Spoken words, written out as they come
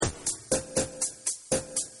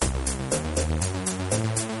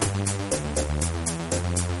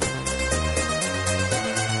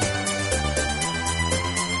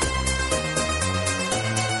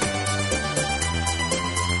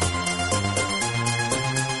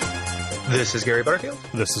This is Gary Butterfield.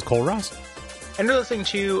 This is Cole Ross. And you're listening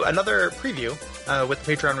to another preview with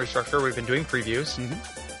the Patreon restructure. We've been doing previews.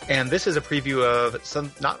 And this is a preview of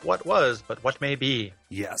some, not what was, but what may be.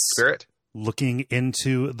 Yes. Spirit. Looking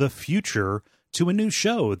into the future to a new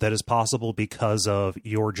show that is possible because of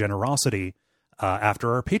your generosity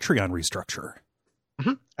after our Patreon restructure.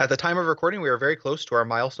 At the time of recording, we are very close to our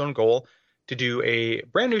milestone goal to do a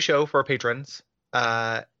brand new show for our patrons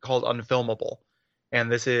called Unfilmable. And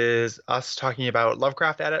this is us talking about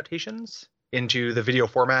Lovecraft adaptations into the video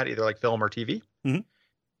format, either like film or TV.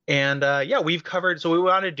 And we've covered, so what we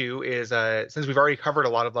want to do is, since we've already covered a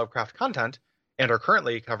lot of Lovecraft content and are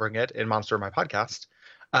currently covering it in Monster My Podcast,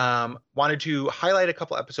 wanted to highlight a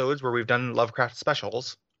couple episodes where we've done Lovecraft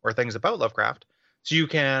specials or things about Lovecraft. So you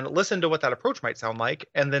can listen to what that approach might sound like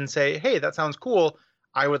and then say, hey, that sounds cool.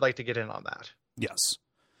 I would like to get in on that. Yes.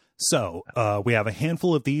 So we have a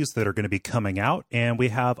handful of these that are going to be coming out, and we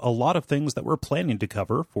have a lot of things that we're planning to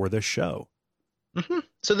cover for this show.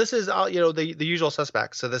 So this is, the usual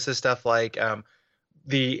suspects. So this is stuff like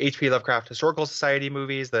the H.P. Lovecraft Historical Society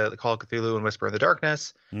movies, the Call of Cthulhu and Whisper in the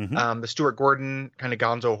Darkness, the Stuart Gordon kind of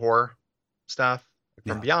gonzo horror stuff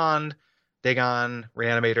from Beyond, Dagon,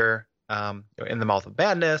 Reanimator, In the Mouth of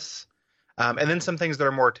Madness, and then some things that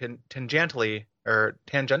are more tangentially. Hello,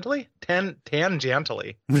 I'm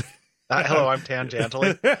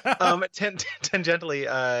tangentially.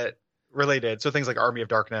 Tangentially related. So things like Army of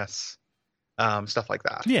Darkness, stuff like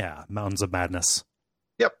that. Yeah, Mountains of Madness.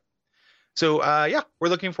 Yep. So we're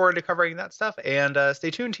looking forward to covering that stuff, and stay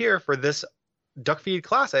tuned here for this Duckfeed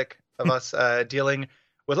classic of us dealing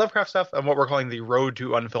with Lovecraft stuff and what we're calling the Road to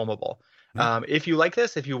Unfilmable. If you like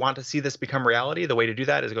this, if you want to see this become reality, the way to do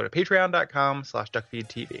that is go to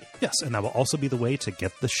patreon.com/duckfeedtv. Yes, and that will also be the way to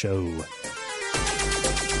get the show.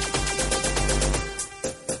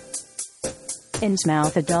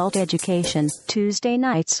 Innsmouth Adult Education, Tuesday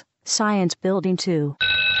nights, Science Building 2.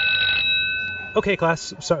 Okay,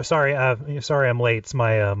 class. Sorry I'm late. It's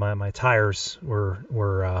my tires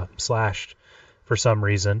were slashed for some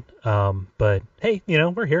reason. But hey,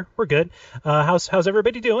 we're here. We're good. How's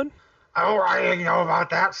everybody doing? Oh, I didn't know about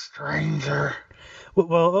that, stranger.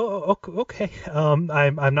 Well, okay. I'm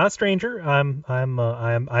not stranger. I'm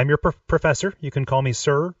your professor. You can call me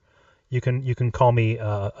sir. You can call me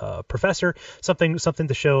professor. Something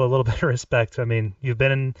to show a little bit of respect. I mean, you've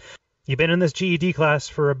been in this GED class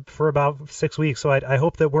for about 6 weeks, so I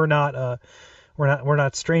hope that we're not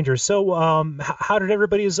strangers. So, how did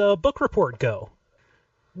everybody's book report go?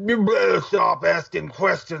 You better stop asking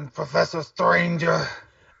questions, Professor Stranger.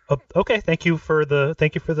 Okay, thank you for the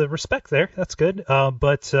respect there. That's good.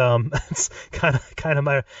 But it's kind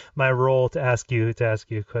of my role to ask you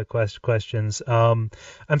questions. I'm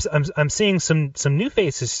seeing some new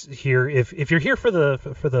faces here. If you're here for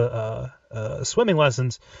the swimming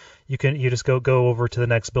lessons, you just go over to the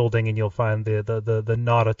next building and you'll find the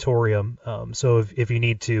Nauditorium. So if you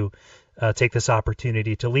need to take this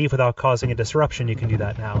opportunity to leave without causing a disruption, you can do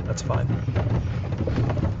that now. That's fine.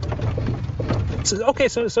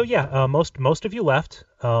 So yeah, most of you left.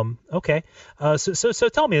 Okay. So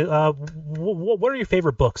tell me, what are your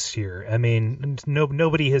favorite books here? I mean,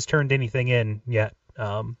 nobody has turned anything in yet.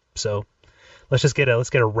 So let's get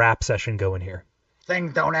a rap session going here.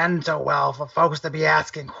 Things don't end so well for folks to be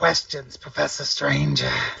asking questions, Professor Stranger.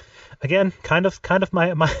 Again, kind of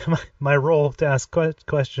my role to ask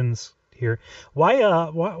questions here. Why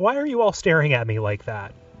are you all staring at me like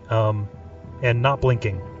that? And not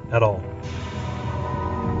blinking at all?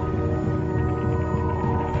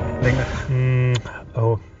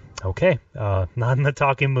 Oh, okay. Not in the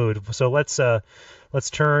talking mood. So let's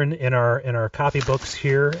turn in our copybooks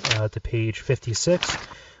here to page 56,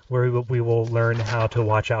 where we will learn how to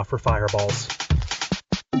watch out for fireballs.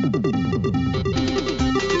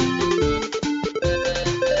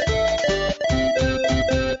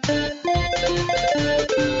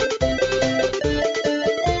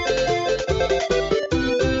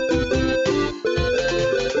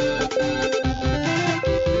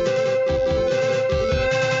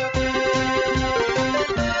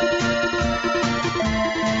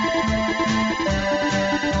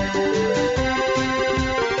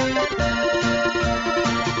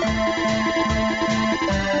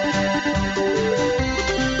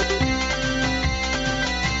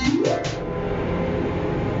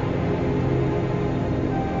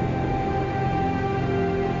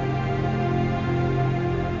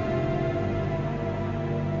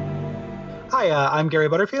 Hi, I'm Gary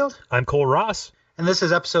Butterfield. I'm Cole Ross. And this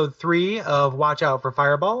is episode 3 of Watch Out for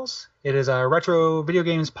Fireballs. It is a retro video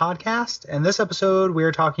games podcast. And this episode, we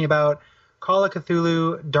are talking about Call of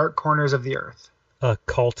Cthulhu, Dark Corners of the Earth. a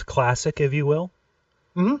cult classic, if you will.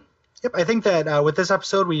 Hmm. Yep, I think that with this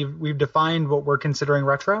episode, we've defined what we're considering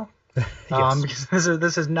retro. Yes. Because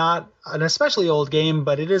this is not an especially old game,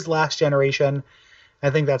 but it is last generation. I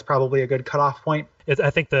think that's probably a good cutoff point. I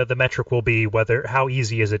think the metric will be how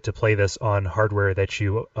easy is it to play this on hardware that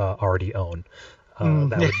you already own.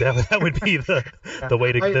 That would be the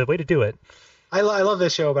way to do it. I love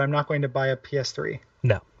this show, but I'm not going to buy a PS3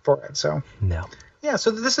 No. for it. So No. yeah,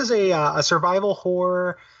 so this is a survival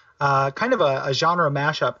horror, kind of a genre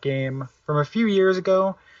mashup game from a few years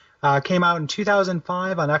ago. Came out in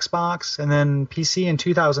 2005 on Xbox and then PC in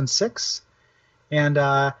 2006.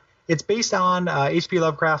 And it's based on H.P.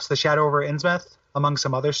 Lovecraft's The Shadow over Innsmouth, among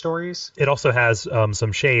some other stories. It also has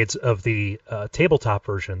some shades of the tabletop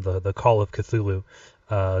version, the Call of Cthulhu,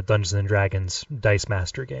 Dungeons and Dragons Dice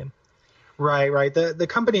Master game. Right. The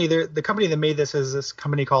company that made this is this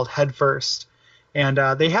company called Headfirst, and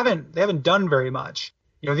they haven't done very much.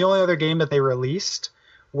 The only other game that they released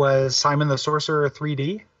was Simon the Sorcerer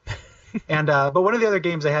 3D. And but one of the other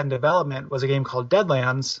games they had in development was a game called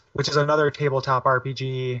Deadlands, which is another tabletop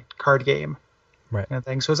RPG card game, right? Kind of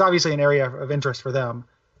thing. So it's obviously an area of interest for them,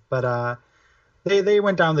 but they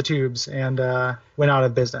went down the tubes and went out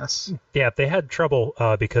of business. Yeah, they had trouble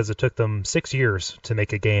because it took them 6 years to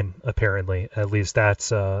make a game. Apparently, at least that's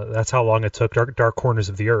how long it took Dark Corners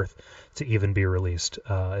of the Earth to even be released.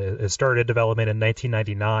 It started development in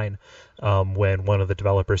 1999 when one of the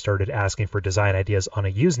developers started asking for design ideas on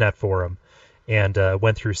a Usenet forum, and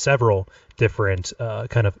went through several different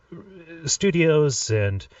kind of studios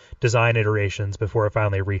and design iterations before it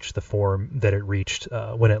finally reached the form that it reached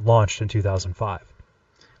when it launched in 2005.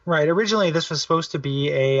 Right. Originally, this was supposed to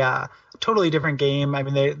be a totally different game. I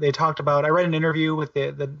mean, they talked about. I read an interview with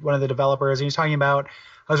one of the developers, and he was talking about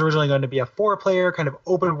it was originally going to be a 4-player kind of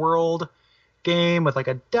open world game with like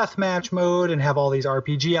a deathmatch mode and have all these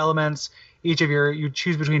RPG elements. Each of you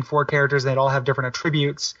choose between 4 characters, and they'd all have different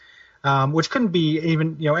attributes, which couldn't be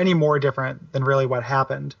even any more different than really what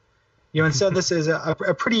happened. Instead, this is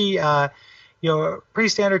a pretty pretty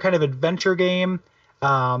standard kind of adventure game.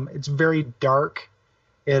 It's very dark.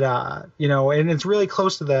 It and it's really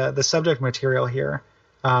close to the subject material here.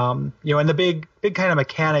 And the big kind of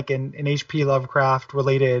mechanic in H.P. Lovecraft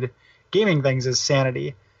related gaming things is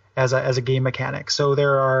sanity as a game mechanic. So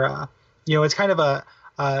there are it's kind of a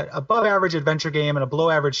above average adventure game and a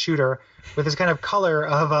below average shooter with this kind of color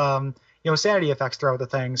of sanity effects throughout the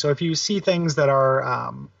thing. So if you see things that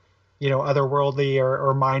are otherworldly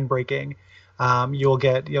or mind breaking, you'll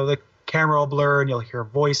get the camera will blur and you'll hear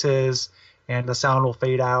voices and the sound will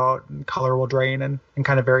fade out and color will drain and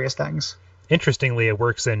kind of various things. Interestingly, it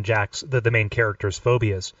works in Jack's, the main character's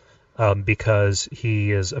phobias, because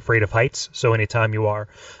he is afraid of heights. So anytime you are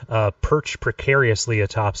perched precariously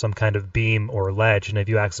atop some kind of beam or ledge, and if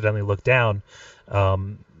you accidentally look down,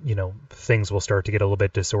 things will start to get a little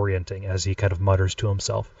bit disorienting as he kind of mutters to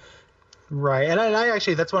himself. Right, and I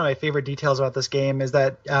actually, that's one of my favorite details about this game is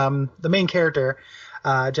that the main character,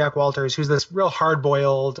 Jack Walters, who's this real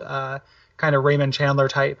hard-boiled kind of Raymond Chandler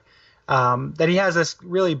type, that he has this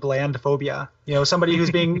really bland phobia. Somebody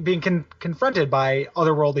who's being confronted by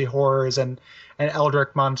otherworldly horrors and eldritch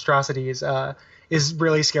monstrosities is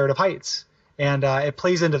really scared of heights. And it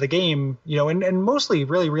plays into the game, in mostly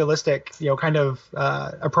really realistic, kind of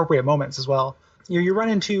appropriate moments as well. You run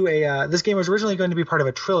into this game was originally going to be part of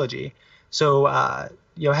a trilogy. So,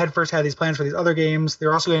 Headfirst had these plans for these other games.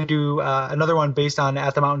 They're also going to do another one based on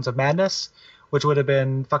At the Mountains of Madness, which would have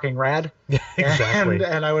been fucking rad. Exactly.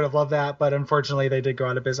 And I would have loved that, but unfortunately they did go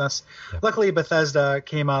out of business. Yep. Luckily, Bethesda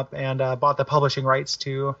came up and bought the publishing rights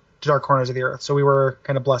to Dark Corners of the Earth, so we were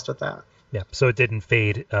kind of blessed with that. Yeah, so it didn't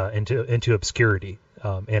fade into obscurity,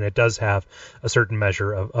 and it does have a certain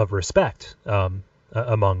measure of respect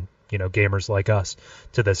among gamers like us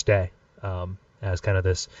to this day, as kind of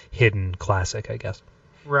this hidden classic, I guess.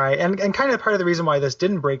 Right, and kind of part of the reason why this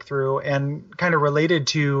didn't break through and kind of related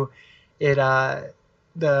to it,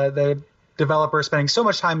 the developer spending so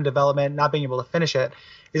much time in development, not being able to finish it,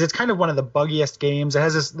 is it's kind of one of the buggiest games. It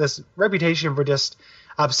has this reputation for just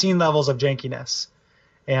obscene levels of jankiness.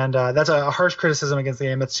 And that's a harsh criticism against the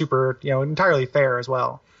game. It's super, entirely fair as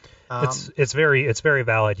well. It's very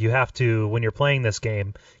valid. You have to, when you're playing this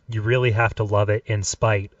game, you really have to love it in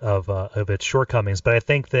spite of its shortcomings. But I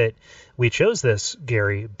think that we chose this,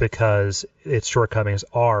 Gary, because its shortcomings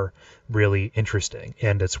are really interesting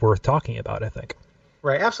and it's worth talking about, I think.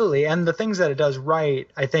 Right, absolutely. And the things that it does right,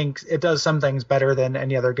 I think it does some things better than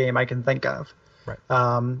any other game I can think of. Right.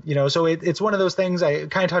 So it's one of those things I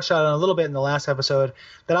kind of touched on a little bit in the last episode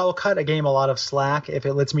that I will cut a game a lot of slack if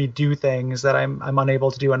it lets me do things that I'm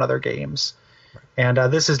unable to do in other games. And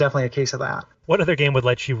this is definitely a case of that. What other game would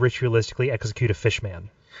let you ritualistically execute a fishman?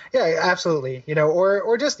 Yeah, absolutely.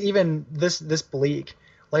 Or just even this bleak.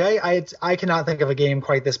 Like I cannot think of a game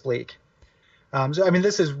quite this bleak. So I mean,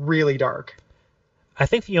 this is really dark. I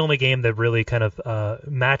think the only game that really kind of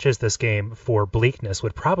matches this game for bleakness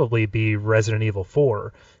would probably be Resident Evil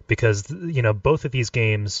 4, because both of these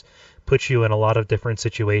games put you in a lot of different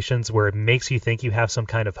situations where it makes you think you have some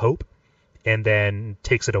kind of hope, and then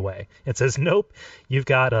takes it away. It says, nope, you've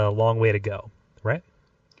got a long way to go, right?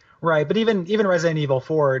 Right, but even Resident Evil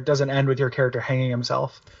 4 doesn't end with your character hanging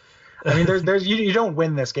himself. I mean, there's you don't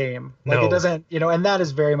win this game. Like, no. It doesn't, and that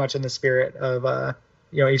is very much in the spirit of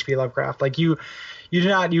H.P. Lovecraft. Like you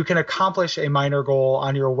can accomplish a minor goal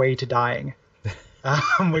on your way to dying,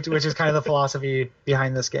 which is kind of the philosophy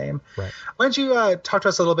behind this game. Right. Why don't you talk to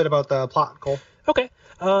us a little bit about the plot, Cole? Okay.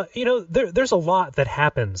 There's a lot that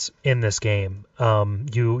happens in this game.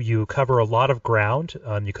 You cover a lot of ground.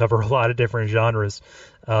 You cover a lot of different genres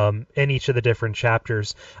in each of the different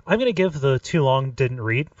chapters. I'm going to give the too long didn't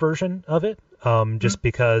read version of it, just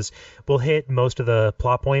because we'll hit most of the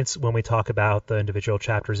plot points when we talk about the individual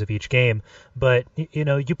chapters of each game. But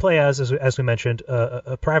you play as we mentioned,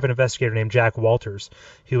 a private investigator named Jack Walters,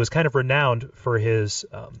 who is kind of renowned for his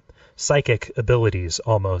psychic abilities.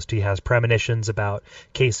 Almost, he has premonitions about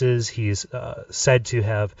cases. He's said to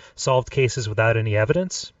have solved cases without any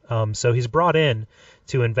evidence. So he's brought in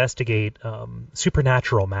to investigate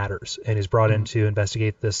supernatural matters, and he's brought in to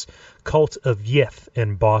investigate this cult of Yith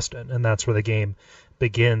in Boston, and that's where the game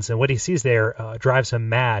begins. And what he sees there drives him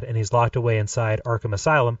mad, and he's locked away inside Arkham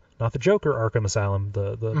Asylum, not the Joker Arkham Asylum,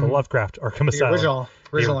 the Lovecraft Arkham Asylum,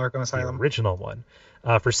 original Arkham Asylum, the original one.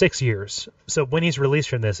 For 6 years. So when he's released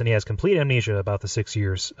from this and he has complete amnesia about the 6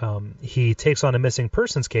 years, he takes on a missing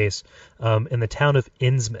persons case in the town of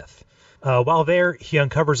Innsmouth. While there, he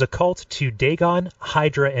uncovers a cult to Dagon,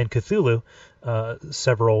 Hydra, and Cthulhu,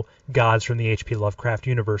 several gods from the H.P. Lovecraft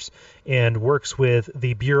universe, and works with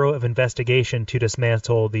the Bureau of Investigation to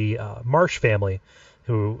dismantle the Marsh family,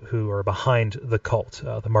 who are behind the cult.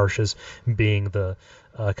 The Marshes being the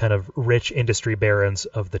kind of rich industry barons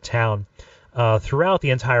of the town. Throughout the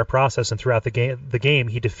entire process and throughout the game,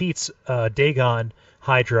 he defeats Dagon,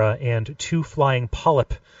 Hydra, and 2 flying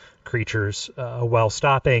polyp creatures while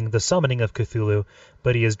stopping the summoning of Cthulhu,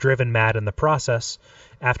 but he is driven mad in the process.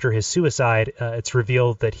 After his suicide, it's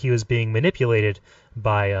revealed that he was being manipulated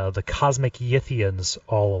by the cosmic Yithians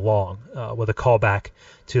all along, with a callback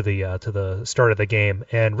to the start of the game.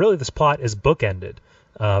 And really, this plot is bookended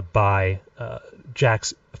by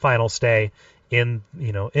Jack's final stay in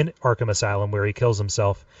Arkham Asylum, where he kills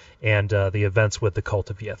himself, and the events with the cult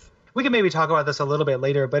of Yith. We can maybe talk about this a little bit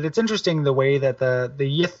later, but it's interesting the way that the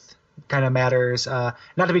Yith kind of matters, not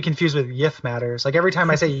to be confused with Yith matters. Like every time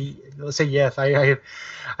I say Yith,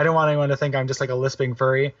 I don't want anyone to think I'm just like a lisping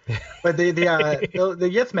furry. But the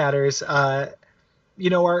Yith matters, are I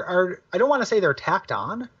don't want to say they're tacked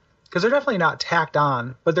on, because they're definitely not tacked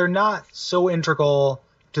on, but they're not so integral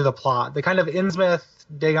to the plot. The kind of Innsmouth,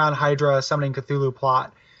 Dagon, Hydra, summoning Cthulhu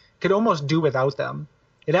plot could almost do without them.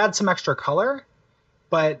 It adds some extra color,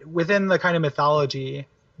 but within the kind of mythology,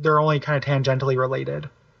 they're only kind of tangentially related.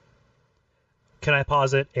 Can I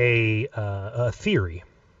posit a theory?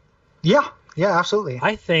 Yeah, absolutely.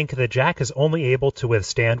 I think that Jack is only able to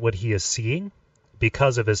withstand what he is seeing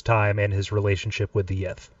because of his time and his relationship with the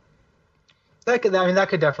Yith. That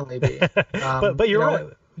could definitely be. But you're right.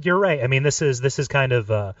 You're right. I mean, this is kind of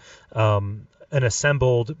an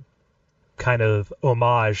assembled kind of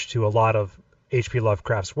homage to a lot of H.P.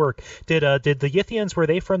 Lovecraft's work. Did the Yithians, were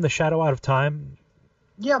they from the Shadow Out of Time?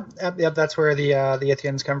 Yeah, that's where the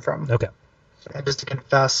Yithians come from. Okay. Just to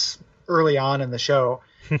confess, early on in the show,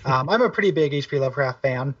 I'm a pretty big H.P. Lovecraft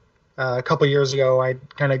fan. A couple years ago, I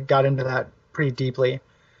kind of got into that pretty deeply,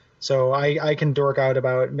 so I can dork out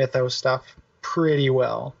about mythos stuff pretty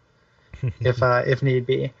well, if need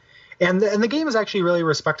be. And the game is actually really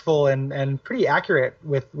respectful and pretty accurate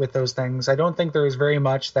with those things. I don't think there's very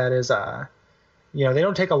much that is, they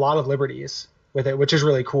don't take a lot of liberties with it, which is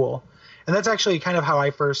really cool. And that's actually kind of how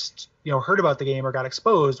I first, heard about the game or got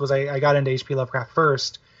exposed. Was I got into H.P. Lovecraft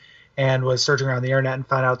first and was searching around the internet and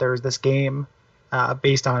found out there was this game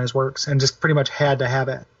based on his works, and just pretty much had to have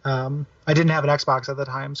it. I didn't have an Xbox at the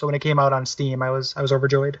time, so when it came out on Steam, I was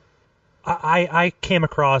overjoyed. I came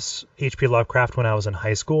across H.P. Lovecraft when I was in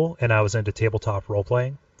high school, and I was into tabletop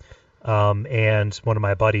role-playing. And one of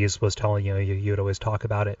my buddies was telling you'd always talk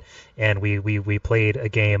about it, and we played a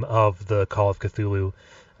game of the Call of Cthulhu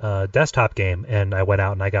desktop game, and I went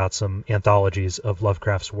out and I got some anthologies of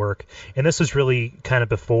Lovecraft's work. And this was really kind of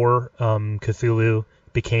before Cthulhu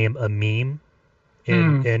became a meme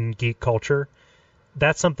in geek culture.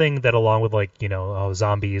 That's something that, along with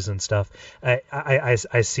zombies and stuff, I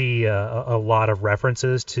see a lot of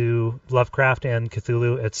references to Lovecraft and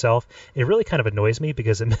Cthulhu itself. It really kind of annoys me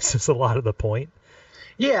because it misses a lot of the point.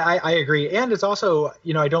 Yeah, I agree. And it's also,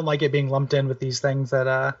 I don't like it being lumped in with these things that,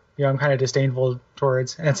 I'm kind of disdainful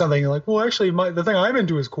towards. And it's something like, well, actually, the thing I'm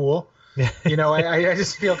into is cool. I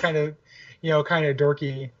just feel kind of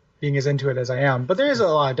dorky being as into it as I am. But there is a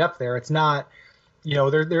lot of depth there. It's not,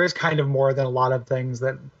 there is kind of more than a lot of things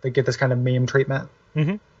that get this kind of meme treatment.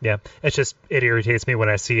 Mm-hmm. Yeah, it's just, it irritates me when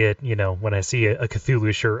I see it, when I see a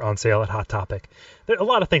Cthulhu shirt on sale at Hot Topic. There are a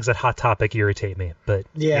lot of things at Hot Topic irritate me, but...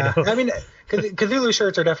 Yeah, I mean, Cthulhu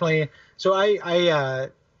shirts are definitely... So I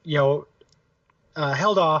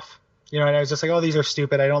held off, and I was just like, oh, these are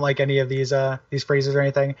stupid. I don't like any of these phrases or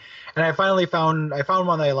anything. And I finally found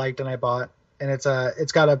one that I liked and I bought. And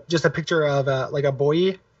it's got just a picture of a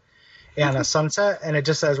buoy and a sunset, and it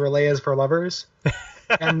just says "Relay is for lovers,"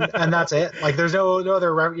 and that's it. Like there's no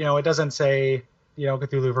other, it doesn't say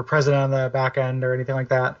Cthulhu for president on the back end or anything like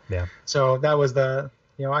that. Yeah. So that was I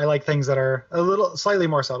like things that are a little slightly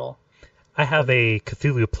more subtle. I have a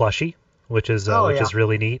Cthulhu plushie, which is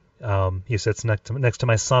really neat. He sits next to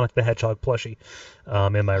my Sonic the Hedgehog plushie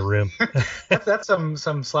in my room. that's some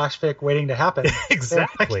slash fic waiting to happen.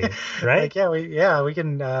 Exactly. Right? Like, we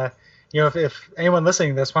can. If anyone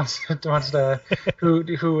listening to this wants to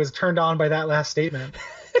who was turned on by that last statement,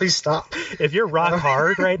 please stop. If you're rock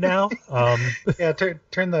hard right now, turn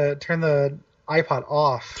the iPod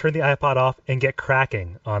off. Turn the iPod off and get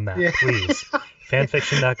cracking on that, please.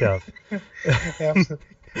 Fanfiction.gov.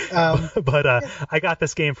 But I got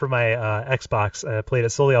this game for my Xbox. I played it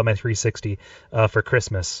solely on my 360 for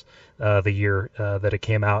Christmas, the year that it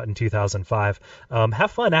came out in 2005.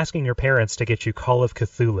 Have fun asking your parents to get you Call of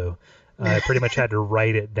Cthulhu. I pretty much had to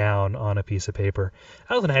write it down on a piece of paper.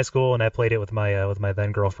 I was in high school and I played it with my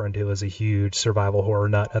then girlfriend, who was a huge survival horror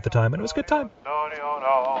nut at the time, and it was a good time.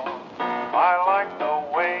 I like the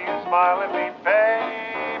way you smile at me,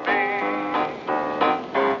 baby.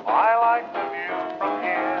 I like the view from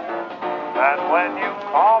here, and when you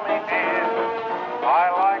call me dear,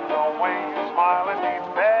 I like the way you smile at me,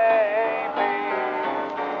 baby.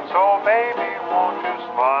 So baby, won't you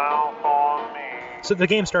smile for me? So the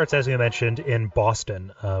game starts, as we mentioned, in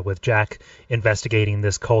Boston, with Jack investigating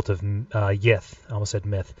this cult of Yith. I almost said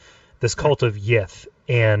myth. This cult of Yith.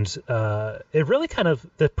 And it really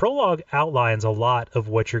the prologue outlines a lot of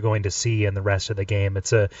what you're going to see in the rest of the game.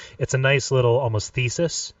 It's a nice little almost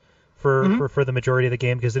thesis for the majority of the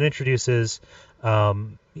game, because it introduces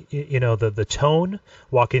the tone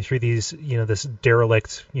walking through these, this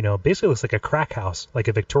derelict, basically looks like a crack house, like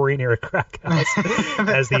a Victorian era crack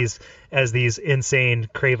house, as these insane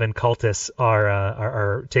craven cultists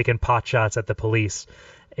are taking pot shots at the police.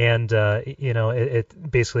 And,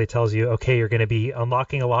 it basically tells you, okay, you're going to be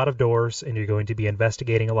unlocking a lot of doors and you're going to be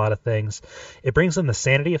investigating a lot of things. It brings in the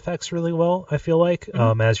sanity effects really well, I feel like,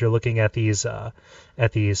 as you're looking at these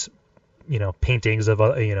paintings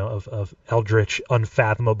of eldritch,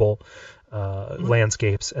 unfathomable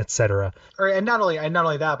landscapes, etc. And not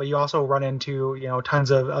only that, but you also run into tons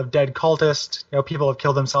of dead cultists. People have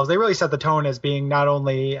killed themselves. They really set the tone as being not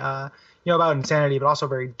only about insanity, but also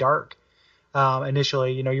very dark.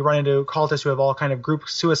 Initially, you run into cultists who have all kind of group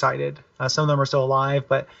suicided. Some of them are still alive,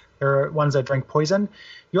 but there are ones that drink poison.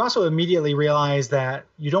 You also immediately realize that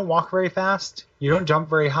you don't walk very fast, you don't jump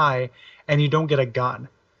very high, and you don't get a gun.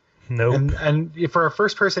 Nope. And for a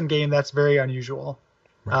first-person game, that's very unusual.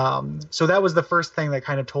 Right. So that was the first thing that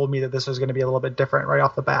kind of told me that this was going to be a little bit different right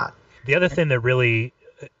off the bat. The other thing that really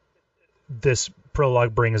this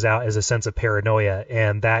prologue brings out is a sense of paranoia,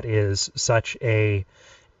 and that is such an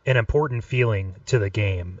important feeling to the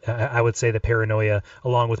game. I would say the paranoia,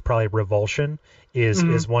 along with probably revulsion,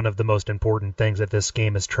 is one of the most important things that this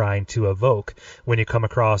game is trying to evoke when you come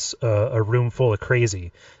across a room full of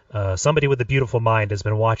crazy. Somebody with a beautiful mind has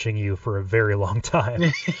been watching you for a very long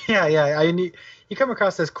time. Yeah. You come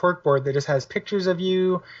across this corkboard that just has pictures of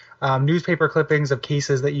you, newspaper clippings of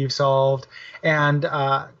cases that you've solved, and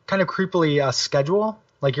kind of creepily a schedule,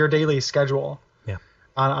 like your daily schedule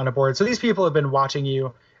on a board. So these people have been watching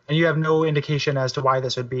you, and you have no indication as to why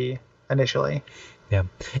this would be initially. Yeah.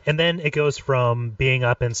 And then it goes from being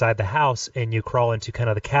up inside the house and you crawl into kind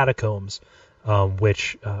of the catacombs,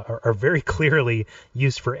 which are very clearly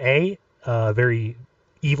used for very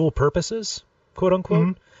evil purposes, quote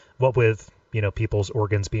unquote. What with, people's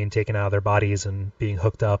organs being taken out of their bodies and being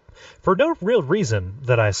hooked up for no real reason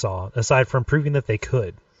that I saw, aside from proving that they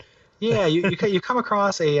could. Yeah, you come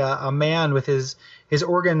across a man with his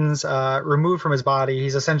organs removed from his body.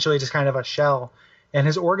 He's essentially just kind of a shell, and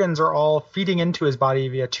his organs are all feeding into his body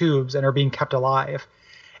via tubes and are being kept alive.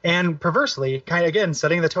 And perversely, kind of again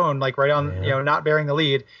setting the tone, like right on, not bearing the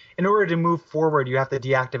lead. In order to move forward, you have to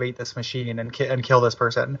deactivate this machine and kill this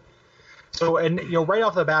person. So, and right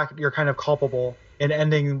off the bat, you're kind of culpable in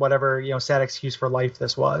ending whatever sad excuse for life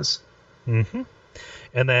this was. Mm-hmm.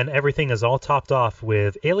 And then everything is all topped off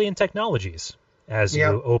with alien technologies as you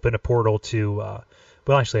open a portal to,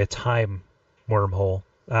 actually a time wormhole.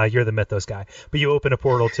 You're the Mythos guy, but you open a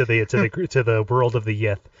portal to the world of the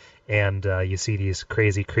Yith, and you see these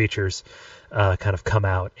crazy creatures kind of come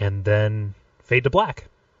out and then fade to black.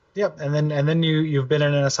 Yep, and then you've been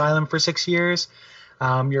in an asylum for 6 years.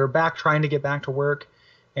 You're back trying to get back to work,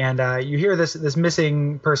 and you hear this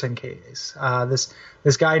missing person case.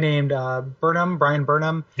 This guy named Brian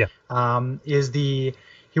Burnham. Yeah.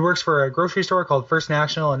 He works for a grocery store called First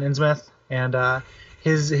National in Innsmouth, and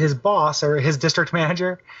his boss or his district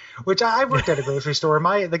manager, which I worked at a grocery store.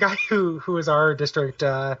 The guy who is our district,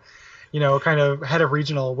 kind of head of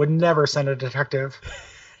regional, would never send a detective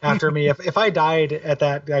after me. If I died at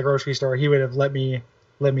that grocery store, he would have let me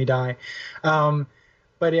die.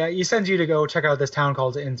 But he sends you to go check out this town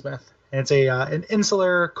called Innsmouth. And it's an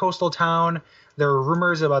insular coastal town. There are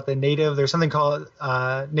rumors about the native. There's something called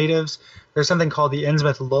natives. There's something called the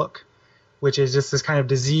Innsmouth look, which is just this kind of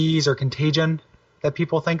disease or contagion that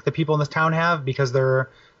people think the people in this town have because they're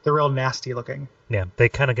real nasty looking. Yeah, they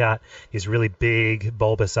kind of got these really big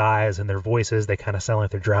bulbous eyes, and their voices, they kind of sound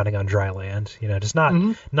like they're drowning on dry land. Just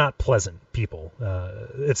not pleasant people.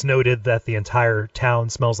 It's noted that the entire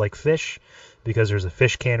town smells like fish because there's a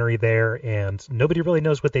fish cannery there, and nobody really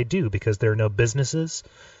knows what they do because there are no businesses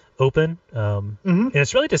open. And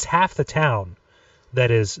it's really just half the town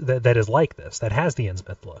that is like this, that has the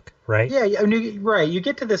Innsmouth look, right? Yeah, I mean, right. You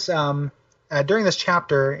get to this during this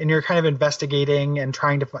chapter, and you're kind of investigating and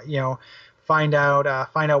trying to find out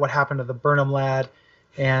what happened to the Burnham lad,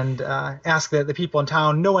 and ask the people in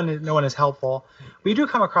town. No one is helpful. We do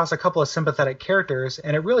come across a couple of sympathetic characters,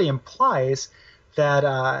 and it really implies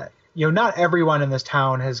that not everyone in this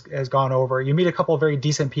town has gone over. You meet a couple of very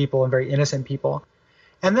decent people and very innocent people,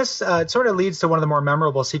 and this sort of leads to one of the more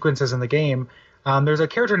memorable sequences in the game. There's a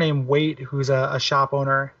character named Wait who's a shop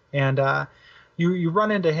owner, and you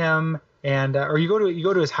run into him. And or you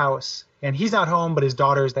go to his house, and he's not home, but his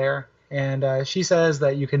daughter's there, and she says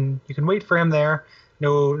that you can wait for him there.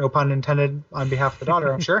 No pun intended on behalf of the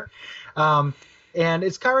daughter, I'm sure. And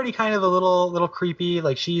it's already kind of a little creepy,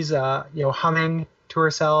 like she's humming to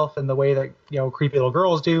herself in the way that creepy little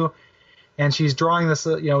girls do, and she's drawing this.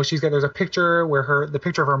 There's a picture where the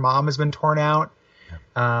picture of her mom has been torn out.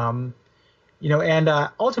 And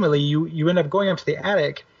ultimately you end up going up to the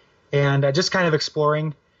attic and just kind of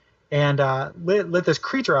exploring. And lit this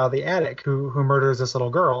creature out of the attic who murders this little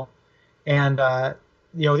girl. And,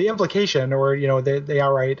 the implication, or, they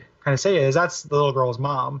outright kind of say is that's the little girl's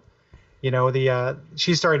mom.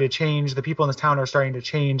 She's starting to change. The people in this town are starting to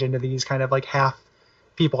change into these kind of like half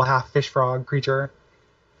people, half fish frog creature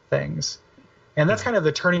things. And that's kind of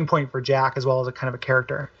the turning point for Jack as well as a kind of a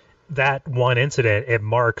character. That one incident, it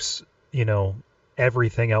marks,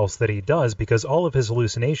 everything else that he does, because all of his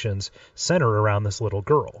hallucinations center around this little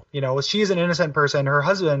girl. She's an innocent person. Her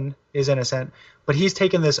husband is innocent, but he's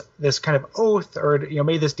taken this kind of oath, or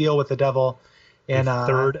made this deal with the devil. And the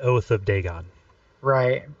third oath of Dagon.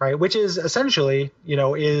 Right, which is essentially,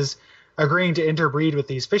 is agreeing to interbreed with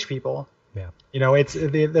these fish people. Yeah. It's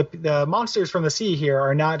the monsters from the sea here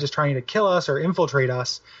are not just trying to kill us or infiltrate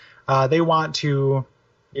us. They want to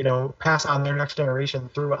pass on their next generation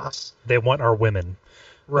through us. They want our women.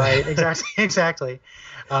 Right, exactly.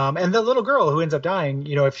 And the little girl who ends up dying,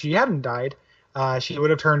 if she hadn't died, she would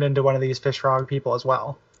have turned into one of these fish frog people as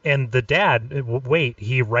well. And the dad,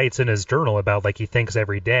 he writes in his journal about, like, he thinks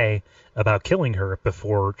every day about killing her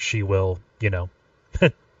before she will, become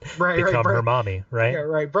her mommy, right? Yeah,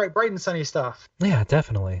 right. Bright and sunny stuff. Yeah,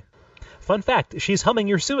 definitely. Fun fact, she's humming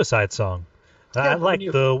your suicide song. I like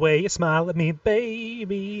the way you smile at me,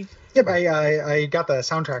 baby. Yep, I got the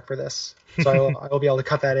soundtrack for this, so I will be able to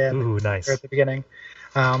cut that in. Ooh, nice. At the beginning.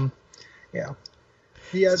 Yeah.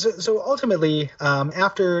 So ultimately,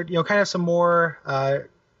 after kind of some more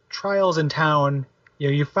trials in town,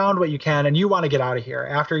 you found what you can, and you want to get out of here.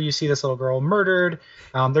 After you see this little girl murdered,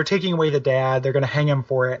 they're taking away the dad. They're going to hang him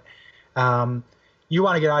for it. You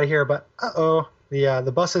want to get out of here, but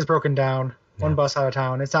the bus is broken down. One bus out of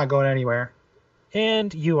town. It's not going anywhere.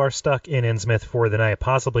 And you are stuck in Innsmouth for the night,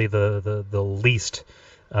 possibly the least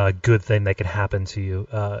good thing that can happen to you.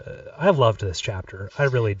 I loved this chapter. I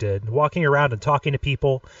really did. Walking around and talking to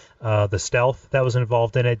people, the stealth that was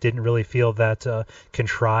involved in it didn't really feel that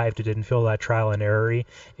contrived. It didn't feel that trial and error-y.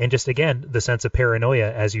 And just, again, the sense of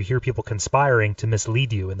paranoia as you hear people conspiring to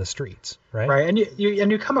mislead you in the streets, right? Right, and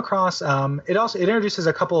you come across, it introduces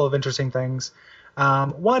a couple of interesting things.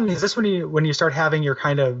 One is this when you start having your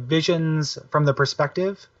kind of visions from the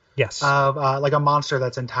perspective Yes. of like a monster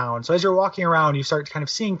that's in town. So as you're walking around, you start kind of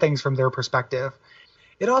seeing things from their perspective.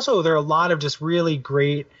 There are a lot of just really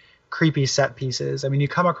great, creepy set pieces. I mean, you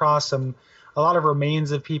come across a lot of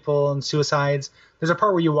remains of people and suicides. There's a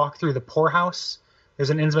part where you walk through the poorhouse. There's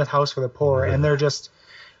an Innsmouth house for the poor, and they're just,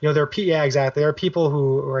 yeah, exactly. There are people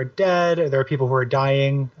who are dead. There are people who are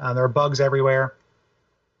dying. There are bugs everywhere.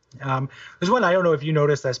 There's one, I don't know if you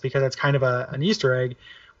noticed this because it's kind of an Easter egg,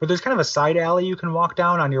 but there's kind of a side alley you can walk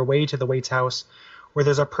down on your way to the Waits house where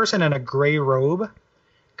there's a person in a gray robe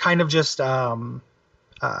kind of just kind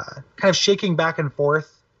of shaking back and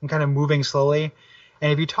forth and kind of moving slowly.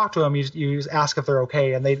 And if you talk to them, you just ask if they're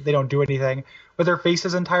okay, and they don't do anything. But their face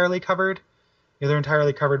is entirely covered. They're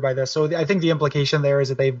entirely covered by this. So I think the implication there is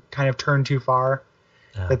that they've kind of turned too far,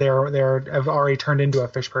 that have already turned into a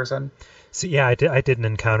fish person. So yeah, I didn't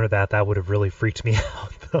encounter that. That would have really freaked me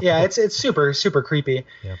out, though. Yeah, it's super, super creepy.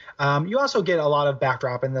 Yeah. You also get a lot of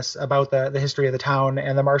backdrop in this about the history of the town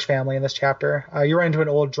and the Marsh family in this chapter. You run into an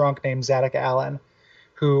old drunk named Zadok Allen,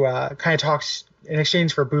 who kind of talks, in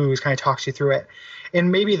exchange for booze, kind of talks you through it in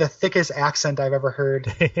maybe the thickest accent I've ever heard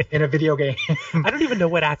in a video game. I don't even know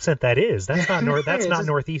what accent that is. That's not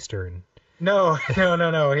Northeastern. No.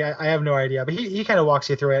 Yeah, I have no idea. But he kind of walks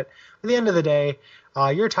you through it. At the end of the day,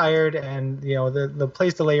 you're tired, and the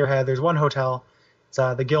place to lay your head. There's one hotel. It's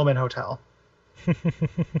the Gilman Hotel.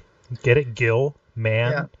 Get it, Gil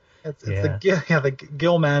Man? Yeah, it's the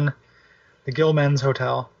Gilman, the Gilman's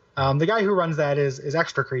Hotel. The guy who runs that is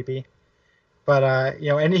extra creepy, but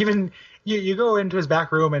and even you go into his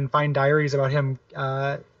back room and find diaries about him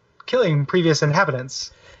killing previous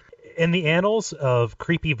inhabitants. In the annals of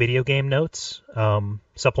creepy video game notes,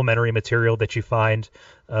 supplementary material that you find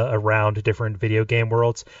around different video game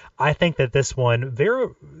worlds, I think that this one very,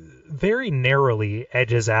 very narrowly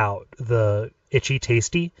edges out the Itchy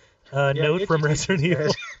Tasty note from Resident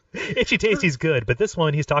Evil. Itchy Tasty's good, but this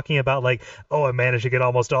one he's talking about like, I managed to get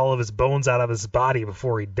almost all of his bones out of his body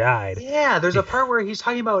before he died. Yeah, there's a part where he's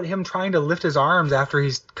talking about him trying to lift his arms after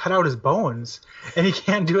he's cut out his bones, and he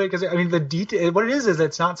can't do it because the detail. What it is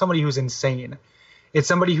it's not somebody who's insane. It's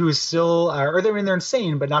somebody who's still, they're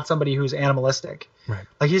insane, but not somebody who's animalistic. Right.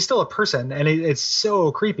 Like he's still a person, and it's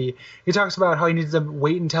so creepy. He talks about how he needs to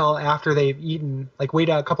wait until after they've eaten, like wait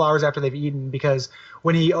a couple hours after they've eaten, because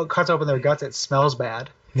when he cuts open their guts, it smells bad.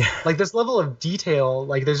 Yeah. Like this level of detail,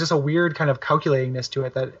 like there's just a weird kind of calculatingness to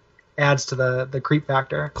it that adds to the creep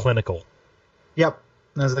factor. Clinical. Yep,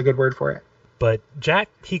 that's a good word for it. But Jack,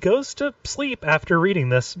 he goes to sleep after reading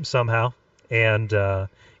this somehow, and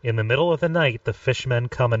in the middle of the night, the fishmen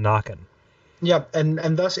come a-knocking. Yep,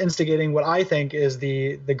 and thus instigating what I think is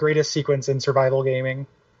the greatest sequence in survival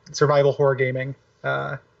horror gaming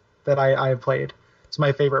that I have played. It's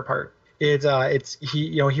my favorite part.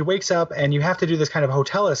 He wakes up, and you have to do this kind of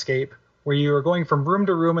hotel escape where you are going from room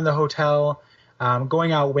to room in the hotel,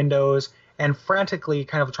 going out windows, and frantically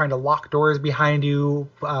kind of trying to lock doors behind you,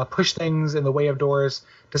 push things in the way of doors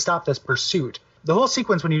to stop this pursuit. The whole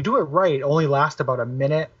sequence, when you do it right, only lasts about a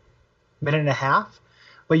minute and a half,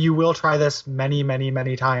 but you will try this many, many,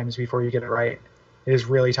 many times before you get it right. It is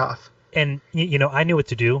really tough. And, I knew what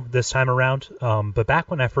to do this time around, but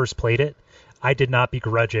back when I first played it, I did not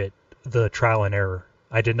begrudge it the trial and error.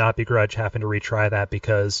 I did not begrudge having to retry that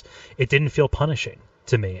because it didn't feel punishing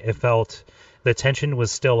to me. It felt the tension was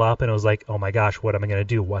still up, and it was like, oh my gosh, what am I going to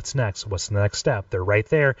do? What's next? What's the next step? They're right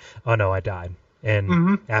there. Oh no, I died.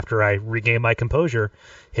 And after I regained my composure,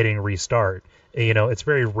 hitting restart, it's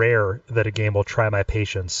very rare that a game will try my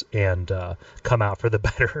patience and come out for the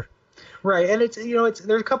better. Right, and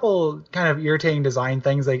there's a couple kind of irritating design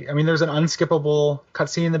things. Like, there's an unskippable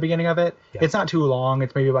cutscene in the beginning of it. Yeah. It's not too long.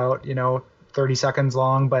 It's maybe about 30 seconds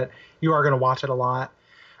long, but you are going to watch it a lot.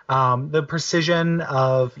 The precision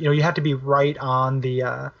of you have to be right on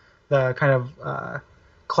the kind of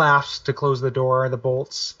clasps to close the door, the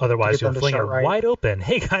bolts. Otherwise, you'll fling it right. Wide open.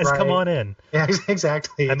 Hey guys, come on in. Yeah,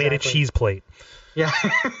 exactly. I made a cheese plate. Yeah,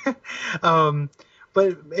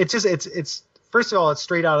 but it's first of all, it's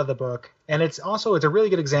straight out of the book, and it's a really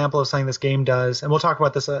good example of something this game does, and we'll talk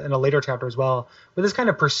about this in a later chapter as well, but this kind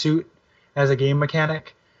of pursuit as a game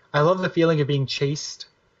mechanic. I love the feeling of being chased,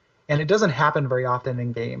 and it doesn't happen very often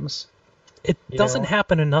in games. It doesn't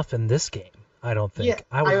happen enough in this game. I don't think. Yeah,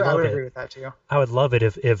 I would I love would it. agree with that too. I would love it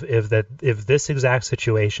if this exact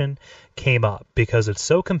situation came up, because it's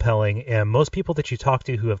so compelling, and most people that you talk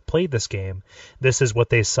to who have played this game, this is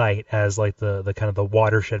what they cite as like the kind of the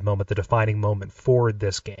watershed moment, the defining moment for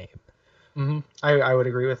this game. Hmm. I would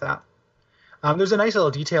agree with that. There's a nice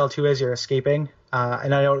little detail too as you're escaping,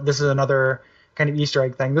 and I know this is another kind of Easter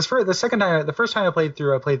egg thing. The first time I played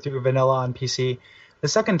through vanilla on PC. The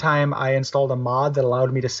second time I installed a mod that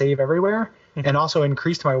allowed me to save everywhere, and also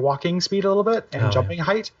increased my walking speed a little bit and jumping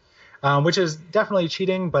height, which is definitely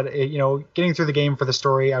cheating. But getting through the game for the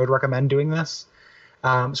story, I would recommend doing this.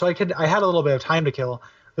 So I had a little bit of time to kill.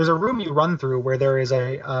 There's a room you run through where there is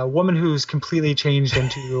a woman who's completely changed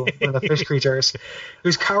into one of the fish creatures,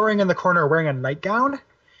 who's cowering in the corner wearing a nightgown,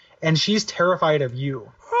 and she's terrified of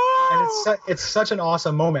you. And it's such an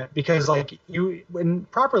awesome moment, because like when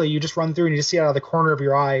properly you just run through and you just see it out of the corner of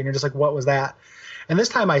your eye and you're just like, what was that? And this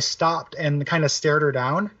time I stopped and kind of stared her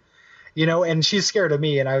down, and she's scared of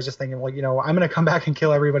me, and I was just thinking, well, I'm gonna come back and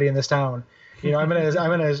kill everybody in this town. I'm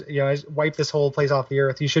gonna wipe this whole place off the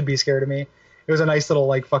earth. You should be scared of me. It was a nice little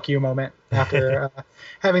like fuck you moment after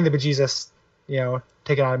having the bejesus,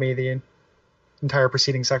 taken out of me the entire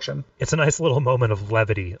preceding section. It's a nice little moment of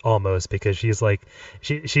levity almost, because she's like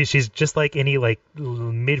she's just like any like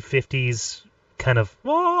mid-50s kind of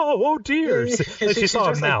oh dear. Like she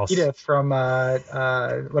saw a mouse. Like Edith from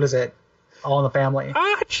what is it? All in the Family.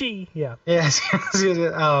 Archie. Yeah. Yes.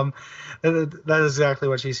 That is exactly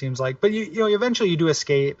what she seems like. But you eventually you do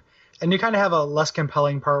escape, and you kind of have a less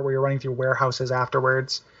compelling part where you're running through warehouses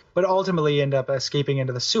afterwards, but ultimately end up escaping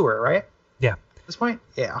into the sewer, right? Yeah. At this point?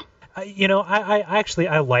 Yeah.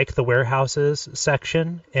 I like the warehouses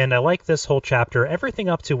section, and I like this whole chapter, everything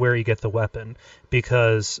up to where you get the weapon,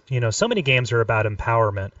 because, so many games are about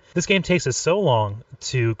empowerment. This game takes us so long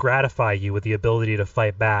to gratify you with the ability to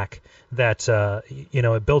fight back that,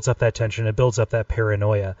 it builds up that tension, it builds up that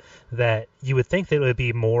paranoia, that you would think that it would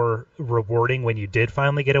be more rewarding when you did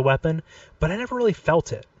finally get a weapon, but I never really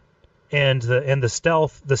felt it. And the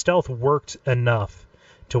stealth worked enough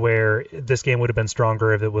to where this game would have been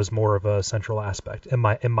stronger if it was more of a central aspect in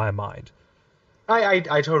my mind.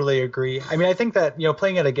 I totally agree. I mean, I think that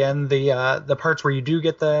playing it again, the parts where you do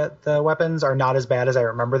get the weapons are not as bad as I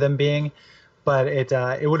remember them being, but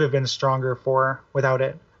it would have been stronger without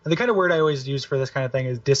it. And the kind of word I always use for this kind of thing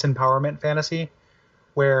is disempowerment fantasy,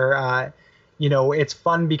 where it's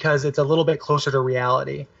fun because it's a little bit closer to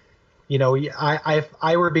reality. If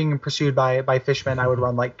I were being pursued by fishmen, I would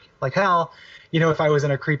run like hell. If I was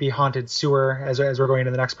in a creepy haunted sewer, as we're going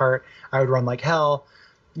to the next part, I would run like hell.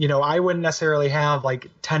 I wouldn't necessarily have like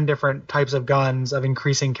 10 different types of guns of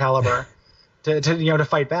increasing caliber to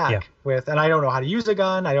fight back with. And I don't know how to use a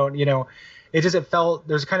gun. I don't, it felt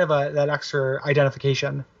there's kind of that extra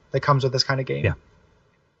identification that comes with this kind of game. Yeah.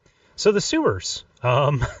 So the sewers,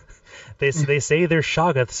 they say there's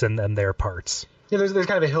shoggoths in their parts. Yeah, there's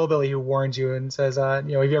kind of a hillbilly who warns you and says, have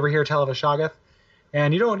you ever heard tell of a shoggoth?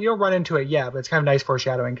 And you don't run into it yet, but it's kind of nice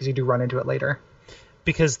foreshadowing because you do run into it later.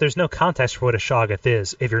 Because there's no context for what a shoggoth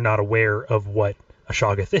is if you're not aware of what a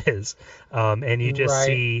shoggoth is, and you just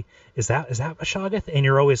see, is that a shoggoth? And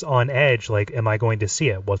you're always on edge, like, am I going to see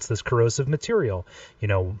it? What's this corrosive material?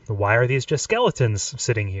 Why are these just skeletons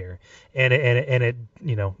sitting here? And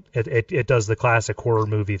it does the classic horror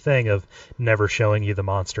movie thing of never showing you the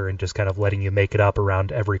monster and just kind of letting you make it up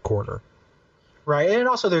around every corner. Right, and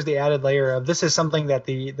also there's the added layer of this is something that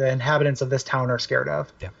the inhabitants of this town are scared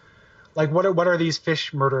of. Yeah. Like what are these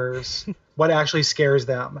fish murderers? What actually scares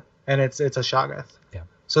them? And it's a shoggoth. Yeah.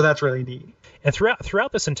 So that's really neat. And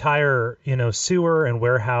throughout this entire sewer and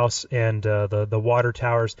warehouse and the water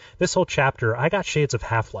towers, this whole chapter, I got shades of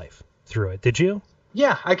Half-Life through it. Did you?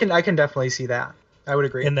 Yeah, I can definitely see that. I would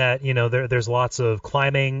agree. In that there's lots of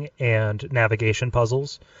climbing and navigation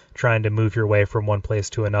puzzles, trying to move your way from one place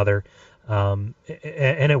to another. And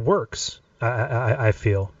it works, I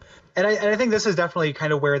feel. And I think this is definitely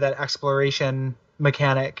kind of where that exploration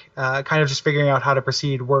mechanic, kind of just figuring out how to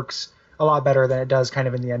proceed, works a lot better than it does kind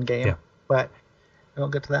of in the end game. Yeah. But I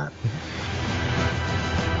won't get to that.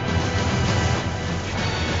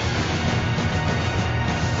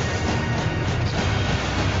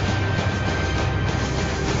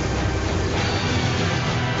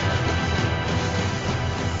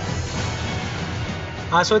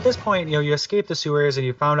 So at this point, you escape the sewers and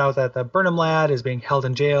you found out that the Burnham lad is being held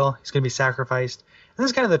in jail. He's going to be sacrificed. And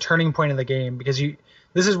this is kind of the turning point of the game because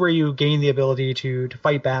this is where you gain the ability to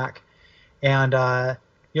fight back, and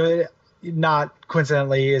not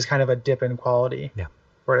coincidentally is kind of a dip in quality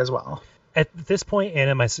for it as well. At this point, and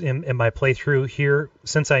in my playthrough here,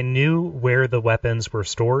 since I knew where the weapons were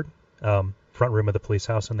stored, front room of the police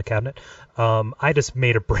house in the cabinet. I just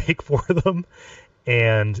made a break for them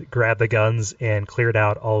and grabbed the guns and cleared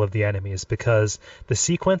out all of the enemies, because the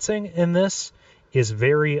sequencing in this is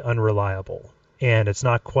very unreliable. And it's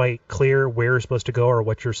not quite clear where you're supposed to go or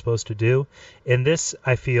what you're supposed to do. And this,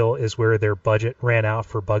 I feel, is where their budget ran out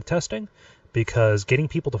for bug testing, because getting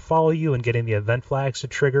people to follow you and getting the event flags to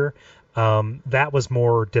trigger, that was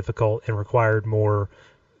more difficult and required more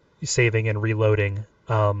saving and reloading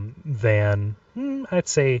than, I'd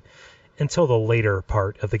say, until the later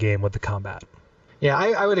part of the game with the combat. Yeah,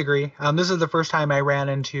 I would agree. This is the first time I ran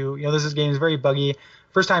into, this game is very buggy.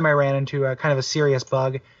 First time I ran into a kind of a serious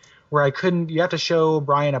bug where you have to show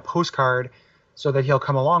Brian a postcard so that he'll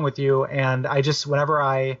come along with you. And whenever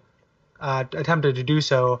I attempted to do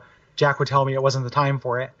so, Jack would tell me it wasn't the time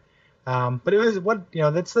for it. But it was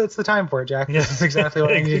that's the time for it, Jack. This is exactly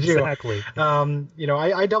what I need to do. Exactly.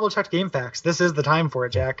 I double checked GameFAQs. This is the time for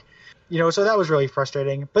it, Jack. So that was really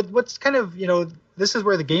frustrating. But what's kind of, this is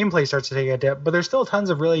where the gameplay starts to take a dip, but there's still tons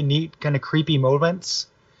of really neat kind of creepy moments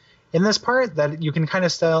in this part that you can kind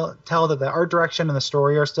of still tell that the art direction and the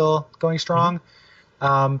story are still going strong.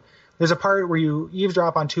 Mm-hmm. There's a part where you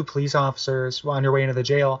eavesdrop on two police officers on your way into the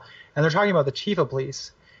jail, and they're talking about the chief of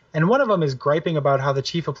police. And one of them is griping about how the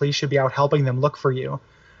chief of police should be out helping them look for you,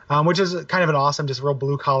 which is kind of an awesome, just real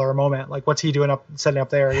blue collar moment. Like, what's he doing setting up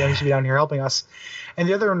there? He should be down here helping us. And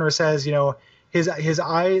the other one says, his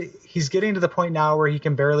eye, he's getting to the point now where he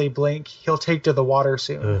can barely blink. He'll take to the water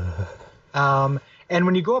soon. And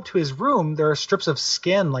when you go up to his room, there are strips of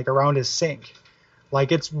skin like around his sink.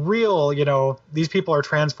 Like, it's real, these people are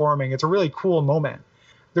transforming. It's a really cool moment.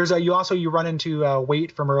 You run into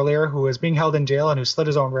Waite from earlier, who is being held in jail and who slit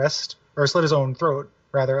his own wrist, or slit his own throat,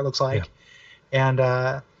 rather, it looks like. Yeah.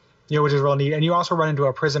 And, which is real neat. And you also run into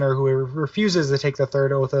a prisoner who refuses to take the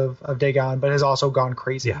third oath of Dagon, but has also gone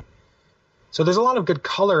crazy. Yeah. So there's a lot of good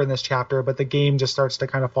color in this chapter, but the game just starts to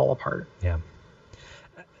kind of fall apart. Yeah.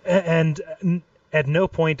 And at no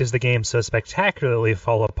point does the game so spectacularly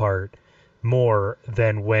fall apart more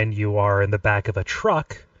than when you are in the back of a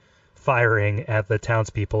truck firing at the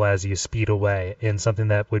townspeople as you speed away in something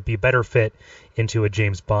that would be better fit into a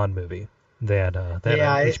James Bond movie than an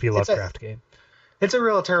H.P. Lovecraft game. It's a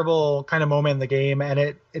real terrible kind of moment in the game, and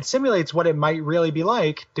it simulates what it might really be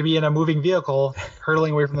like to be in a moving vehicle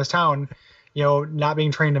hurtling away from this town, not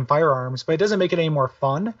being trained in firearms. But it doesn't make it any more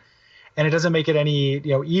fun, and it doesn't make it any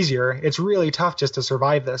easier. It's really tough just to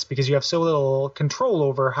survive this because you have so little control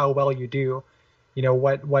over how well you do.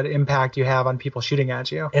 What impact you have on people shooting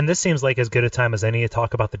at you. And this seems like as good a time as any to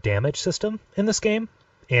talk about the damage system in this game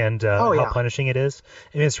and how punishing it is.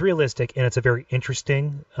 I mean, it's realistic, and it's a very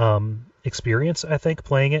interesting experience, I think,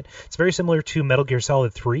 playing it. It's very similar to Metal Gear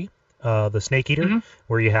Solid 3, the Snake Eater,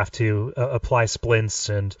 where you have to apply splints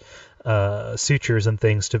and sutures and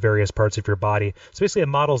things to various parts of your body. So basically it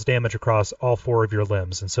models damage across all four of your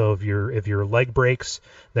limbs. And so if your leg breaks,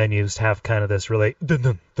 then you just have kind of this really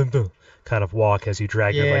kind of walk as you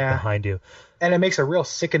drag your leg behind you. And it makes a real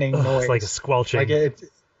sickening noise. It's like a squelching. Like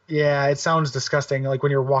it sounds disgusting, like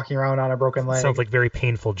when you're walking around on a broken leg. It sounds like very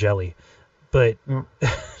painful jelly. But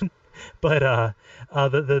the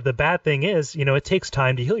bad thing is, it takes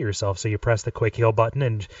time to heal yourself. So you press the quick heal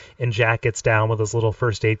button, and Jack gets down with his little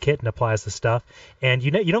first aid kit and applies the stuff. And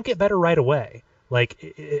you don't get better right away. Like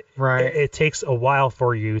it takes a while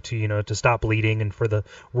for you to to stop bleeding and for the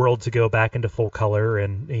world to go back into full color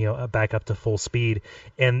and back up to full speed.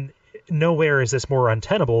 And nowhere is this more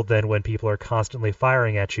untenable than when people are constantly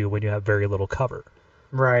firing at you when you have very little cover.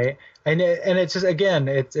 Right. And it's just, again,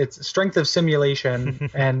 it's strength of simulation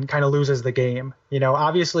and kind of loses the game.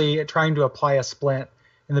 Obviously trying to apply a splint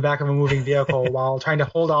in the back of a moving vehicle while trying to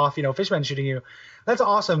hold off, fishmen shooting you. That's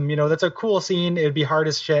awesome. That's a cool scene. It'd be hard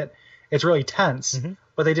as shit. It's really tense,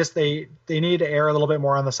 but they need to err a little bit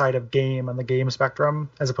more on the side of game and the game spectrum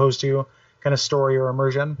as opposed to kind of story or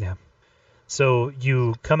immersion. Yeah. So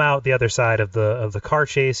you come out the other side of the car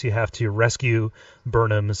chase. You have to rescue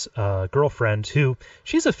Burnham's girlfriend, who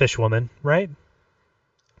she's a fish woman, right?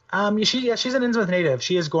 She's an Innsmouth native.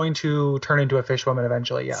 She is going to turn into a fish woman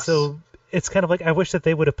eventually. Yes. So it's kind of like, I wish that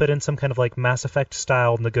they would have put in some kind of like Mass Effect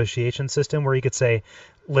style negotiation system where you could say,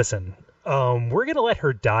 listen, we're going to let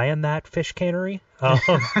her die in that fish cannery.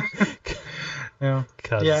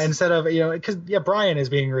 Instead of, because Brian is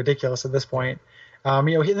being ridiculous at this point.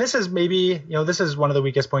 This is one of the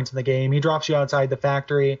weakest points in the game. He drops you outside the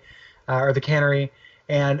factory or the cannery,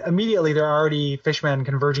 and immediately there are already fishmen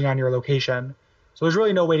converging on your location. So there's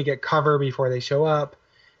really no way to get cover before they show up.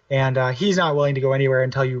 And he's not willing to go anywhere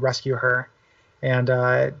until you rescue her. And,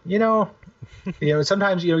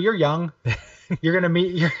 Sometimes you're young, you're gonna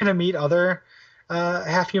meet other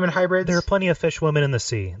half human hybrids. There are plenty of fish women in the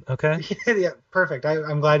sea. Okay. Yeah, perfect.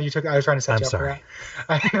 I'm glad you took. I was trying to set you up sorry.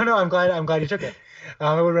 for that. No, I'm glad you took it. It would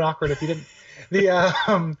have been awkward if you didn't.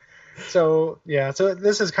 So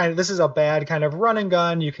this is a bad kind of run and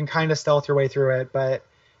gun. You can kind of stealth your way through it, but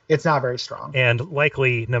it's not very strong. And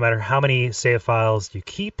likely, no matter how many save files you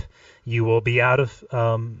keep, you will be out of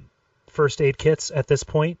first aid kits at this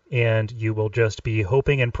point, and you will just be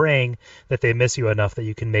hoping and praying that they miss you enough that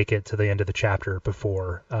you can make it to the end of the chapter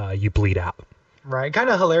before you bleed out. Right. Kind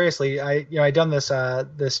of hilariously, I done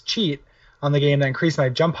this cheat on the game that increased my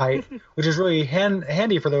jump height, which is really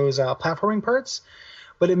handy for those platforming parts.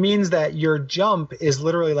 But it means that your jump is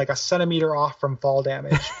literally like a centimeter off from fall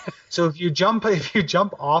damage. So if you jump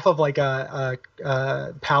off of like a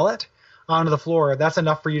pallet onto the floor, that's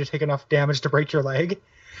enough for you to take enough damage to break your leg.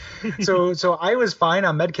 So I was fine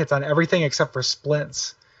on medkits on everything except for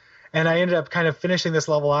splints, and I ended up kind of finishing this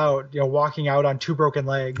level out, walking out on 2 broken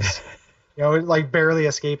legs, like barely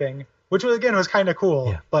escaping. Which was kind of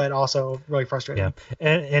cool, but also really frustrating. Yeah,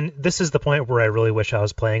 and this is the point where I really wish I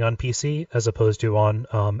was playing on PC as opposed to on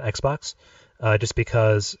Xbox, just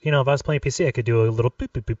because if I was playing PC, I could do a little boop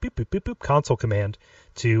boop boop boop boop boop boop console command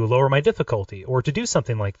to lower my difficulty or to do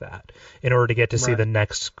something like that in order to get to see the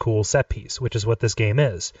next cool set piece, which is what this game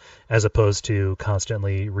is, as opposed to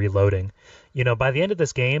constantly reloading. By the end of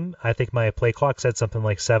this game, I think my play clock said something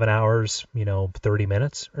like 7 hours, 30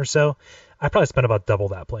 minutes or so. I probably spent about double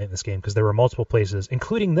that playing this game because there were multiple places,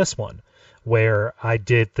 including this one, where I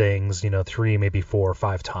did things, 3, maybe 4 or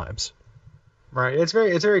 5 times. Right. It's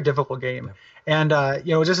a very difficult game. And,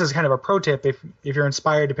 just as kind of a pro tip, if you're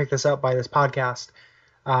inspired to pick this up by this podcast,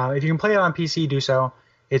 if you can play it on PC, do so.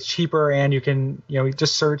 It's cheaper, and you can,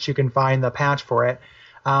 just search, you can find the patch for it.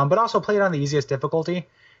 But also play it on the easiest difficulty.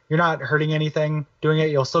 You're not hurting anything doing it.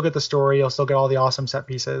 You'll still get the story. You'll still get all the awesome set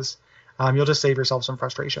pieces. You'll just save yourself some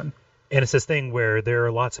frustration. And it's this thing where there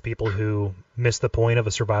are lots of people who miss the point of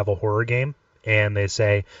a survival horror game, and they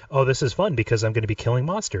say, oh, this is fun because I'm going to be killing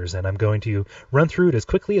monsters, and I'm going to run through it as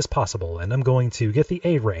quickly as possible, and I'm going to get the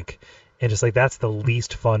A rank. And just like that's the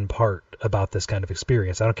least fun part about this kind of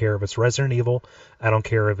experience. I don't care if it's Resident Evil. I don't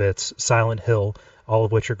care if it's Silent Hill, all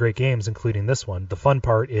of which are great games, including this one. The fun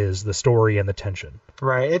part is the story and the tension.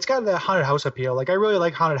 Right. It's got the haunted house appeal. Like, I really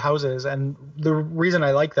like haunted houses, and the reason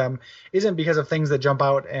I like them isn't because of things that jump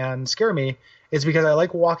out and scare me. It's because I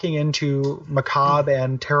like walking into macabre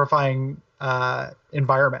and terrifying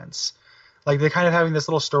environments. Like, they're kind of having this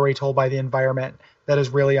little story told by the environment that is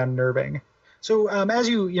really unnerving. So as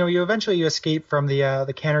you eventually escape from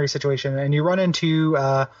the cannery situation, and you run into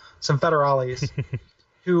some federales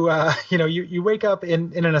who you wake up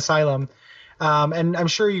in an asylum, and I'm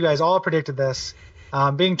sure you guys all predicted this,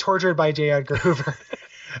 being tortured by J. Edgar Hoover,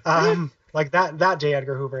 like that J.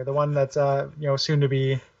 Edgar Hoover, the one that's soon to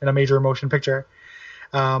be in a major motion picture.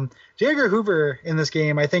 J. Edgar Hoover in this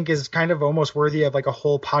game, I think, is kind of almost worthy of like a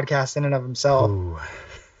whole podcast in and of himself. Ooh.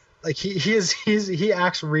 Like he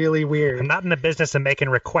acts really weird. I'm not in the business of making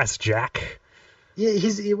requests, Jack. Yeah,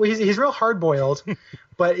 he's real hard boiled,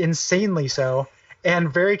 but insanely so,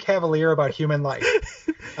 and very cavalier about human life.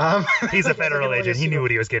 He's a federal agent. He knew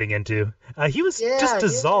what he was getting into. He was just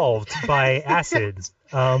dissolved by acid.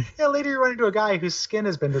 Later you run into a guy whose skin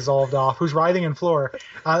has been dissolved off, who's writhing in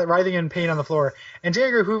pain on the floor, and J.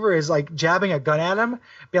 Edgar Hoover is like jabbing a gun at him,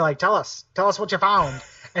 being like, "Tell us what you found."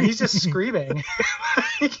 And he's just screaming.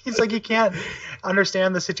 He's like, he can't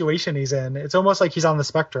understand the situation he's in. It's almost like he's on the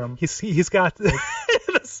spectrum. He's got the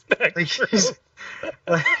spectrum.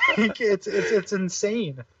 It's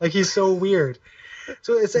insane. Like, he's so weird.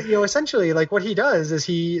 So it's essentially like what he does is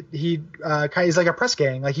he's like a press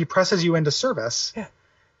gang. Like, he presses you into service. Yeah.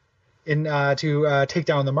 To take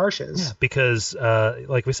down the Marshes. Yeah, because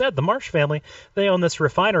like we said, the Marsh family, they own this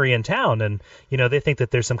refinery in town, and they think that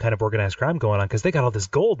there's some kind of organized crime going on because they got all this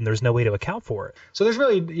gold and there's no way to account for it. So there's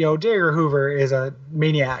really, J. Edgar Hoover is a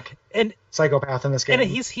maniac and psychopath in this game. And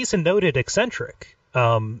he's a noted eccentric.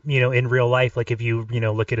 In real life, like if you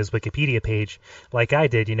look at his Wikipedia page, like I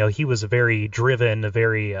did, he was a very driven, a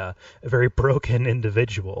very broken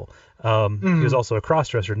individual. He was also a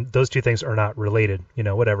crossdresser. Those two things are not related,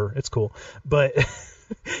 whatever. It's cool. But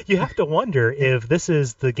you have to wonder if this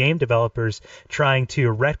is the game developers trying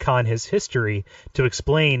to retcon his history to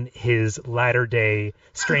explain his latter day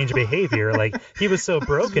strange behavior. Like, he was so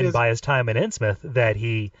broken by his time in Innsmouth that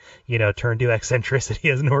he, turned to eccentricity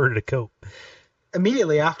in order to cope.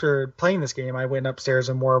 Immediately after playing this game, I went upstairs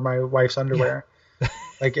and wore my wife's underwear. Yeah.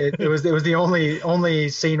 Like, it was the only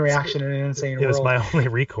sane reaction in an insane world. It was my only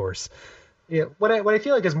recourse. what I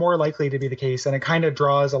feel like is more likely to be the case, and it kind of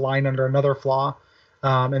draws a line under another flaw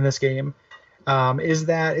in this game, is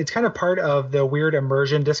that it's kind of part of the weird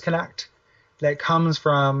immersion disconnect that comes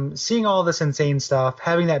from seeing all this insane stuff,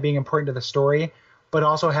 having that being important to the story, but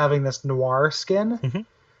also having this noir skin to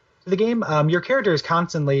the game. Your character is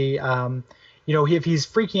constantly, if he's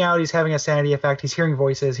freaking out, he's having a sanity effect, he's hearing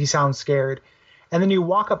voices, he sounds scared. And then you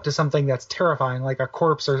walk up to something that's terrifying, like a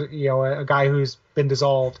corpse or, a guy who's been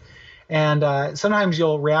dissolved. And sometimes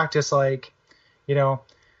you'll react just like,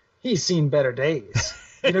 he's seen better days.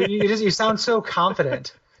 You sound so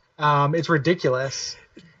confident. It's ridiculous.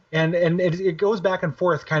 And it goes back and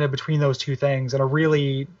forth kind of between those two things in a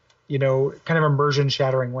really, kind of immersion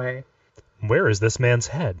shattering way. Where is this man's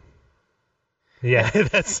head? Yeah,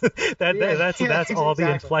 that's all exactly.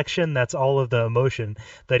 the inflection. That's all of the emotion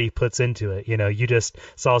that he puts into it. You just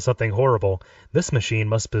saw something horrible. This machine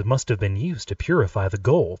must have been used to purify the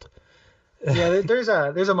gold. Yeah, there's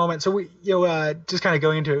a moment. So we, just kind of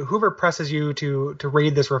going into it, Hoover presses you to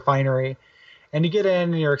raid this refinery, and you get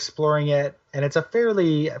in and you're exploring it, and it's a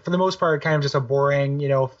fairly, for the most part, kind of just a boring,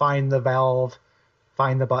 find the valve,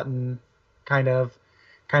 find the button, kind of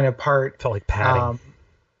part. Felt like padding.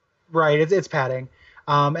 Right, it's padding.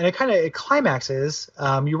 And it climaxes.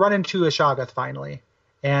 You run into a Shoggoth finally,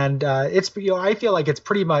 and it's I feel like it's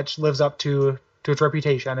pretty much lives up to its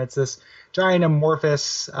reputation. It's this giant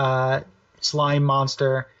amorphous slime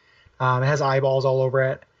monster. It has eyeballs all over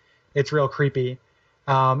it. It's real creepy.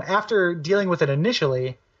 After dealing with it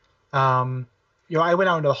initially, I went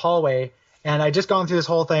out into the hallway, and I just gone through this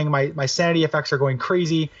whole thing. My sanity effects are going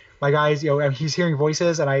crazy. My guy's, he's hearing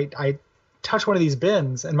voices, and I touch one of these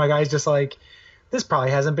bins, and my guy's just like, this probably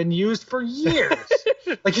hasn't been used for years.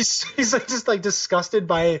 Like he's like just like disgusted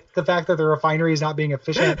by the fact that the refinery is not being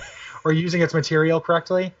efficient or using its material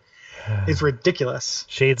correctly. It's ridiculous.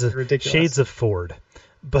 Shades of Ford.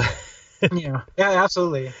 But yeah,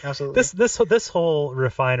 absolutely. This whole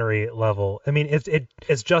refinery level, I mean,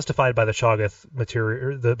 it's justified by the Shoggoth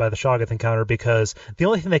material, by the Shoggoth encounter, because the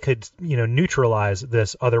only thing that could neutralize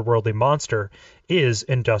this otherworldly monster is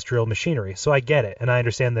industrial machinery. So I get it, and I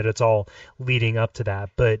understand that it's all leading up to that.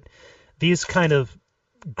 But these kind of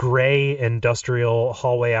gray industrial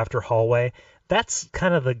hallway after hallway, that's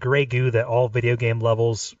kind of the gray goo that all video game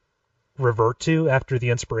levels revert to after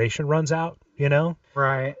the inspiration runs out.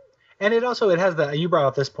 Right. And it has you brought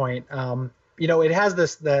up this point, it has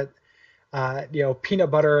that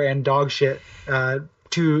peanut butter and dog shit,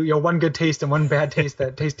 one good taste and one bad taste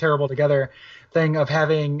that taste terrible together thing of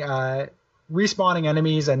having respawning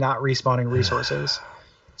enemies and not respawning resources.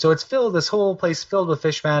 So it's this whole place filled with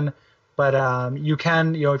fishmen, but you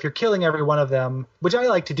can, if you're killing every one of them, which I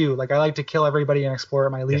like to do, like I like to kill everybody and explore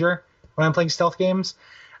at my leisure when I'm playing stealth games.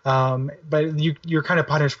 But you're kind of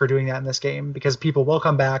punished for doing that in this game because people will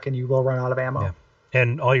come back and you will run out of ammo. Yeah.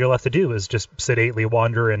 And all you're left to do is just sedately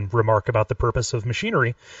wander and remark about the purpose of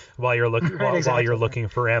machinery while you're looking while you're looking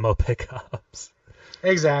for ammo pickups.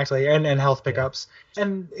 Exactly, and health pickups. Yeah.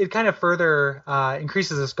 And it kind of further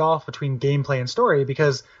increases this gulf between gameplay and story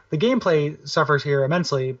because the gameplay suffers here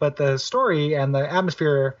immensely, but the story and the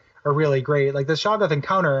atmosphere are really great. Like the Shoggoth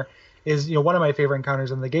encounter is one of my favorite encounters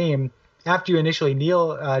in the game. After you initially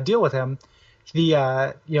deal with him, he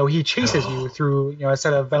chases you through a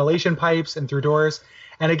set of ventilation pipes and through doors.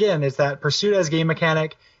 And again, it's that pursuit as game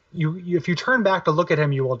mechanic. You if you turn back to look at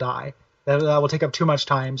him, you will die. That will take up too much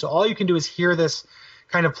time. So all you can do is hear this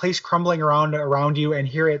kind of place crumbling around you and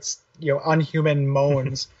hear its unhuman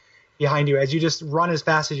moans behind you as you just run as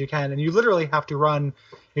fast as you can. And you literally have to run.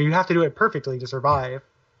 You have to do it perfectly to survive,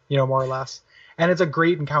 more or less. And it's a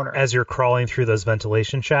great encounter. As you're crawling through those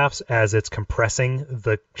ventilation shafts, as it's compressing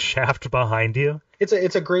the shaft behind you. It's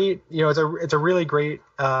a great, it's a really great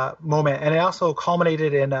moment. And it also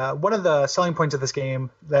culminated in one of the selling points of this game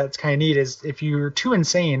that's kind of neat is if you're too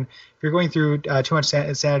insane, if you're going through too much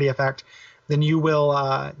insanity effect, then you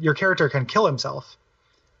will, your character can kill himself.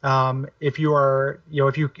 If you are,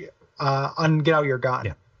 if you get out your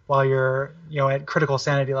gun while you're, at critical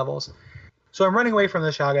sanity levels. So I'm running away from the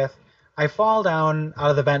Shoggoth. I fall down out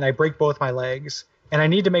of the vent, I break both my legs, and I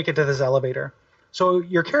need to make it to this elevator. So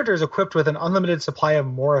your character is equipped with an unlimited supply of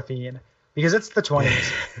morphine, because it's the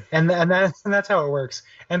 20s, and that's how it works.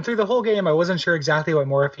 And through the whole game, I wasn't sure exactly what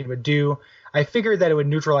morphine would do. I figured that it would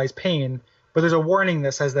neutralize pain, but there's a warning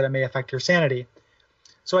that says that it may affect your sanity.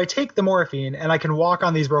 So I take the morphine, and I can walk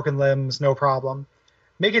on these broken limbs, no problem.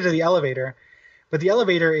 Make it to the elevator, but the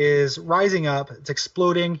elevator is rising up, it's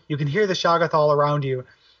exploding, you can hear the Shoggoth all around you,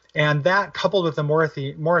 and that coupled with the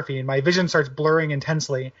morphine, my vision starts blurring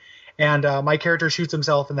intensely, and my character shoots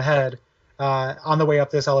himself in the head on the way up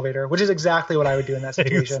this elevator, which is exactly what I would do in that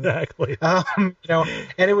situation. Exactly. And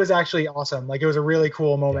it was actually awesome. Like, it was a really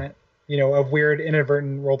cool moment, of weird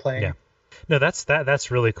inadvertent role playing. Yeah. No,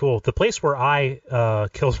 that's really cool. The place where I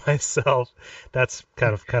killed myself, that's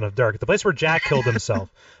kind of dark. The place where Jack killed himself,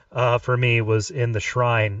 for me, was in the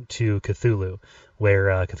shrine to Cthulhu,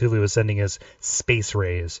 where Cthulhu was sending his space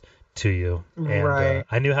rays to you. And Right.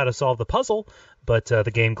 I knew how to solve the puzzle, but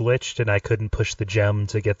the game glitched and I couldn't push the gem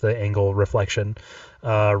to get the angle reflection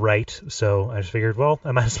right. So I just figured, well,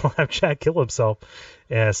 I might as well have Jack kill himself.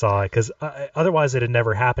 And I saw it, because otherwise it had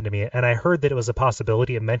never happened to me. And I heard that it was a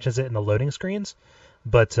possibility. It mentions it in the loading screens,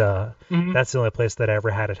 but that's the only place that I ever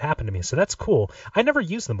had it happen to me. So that's cool. I never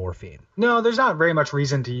used the morphine. No, there's not very much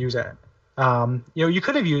reason to use it. You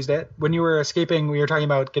could have used it when you were escaping. We were talking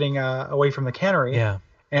about getting away from the cannery. Yeah.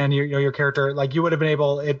 And your character, like, you would have been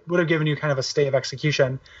able. It would have given you kind of a stay of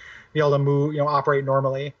execution, be able to move, operate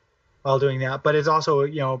normally while doing that. But it's also,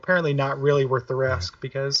 apparently not really worth the risk,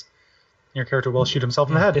 because your character will shoot himself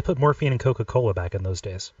in the head. They put morphine in Coca-Cola back in those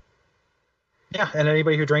days. Yeah, and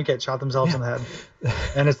anybody who drank it shot themselves in the head.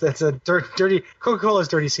 And it's a dirty Coca-Cola's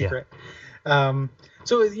dirty secret. Yeah.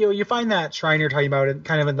 So you find that shrine you're talking about,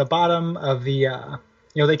 kind of in the bottom of the.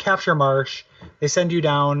 They capture Marsh. They send you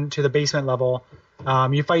down to the basement level.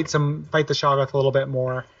 You fight the Shoggoth a little bit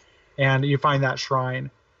more, and you find that shrine.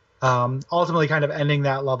 Ultimately, kind of ending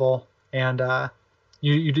that level, and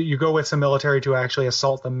you go with some military to actually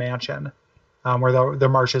assault the mansion where the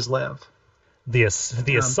Marshes live. The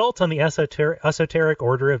assault on the esoteric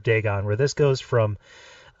Order of Dagon, where this goes from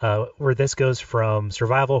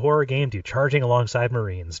survival horror game to charging alongside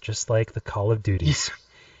Marines, just like the Call of Duties.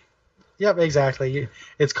 Yep, exactly.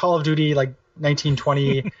 It's Call of Duty, like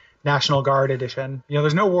 1920 National Guard edition.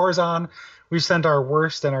 There's no wars on. We've sent our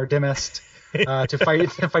worst and our dimmest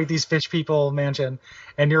to fight these fish people mansion,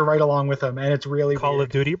 and you're right along with them, and it's really Call weird.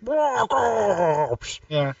 of Duty.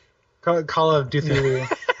 Yeah, Call of Duty.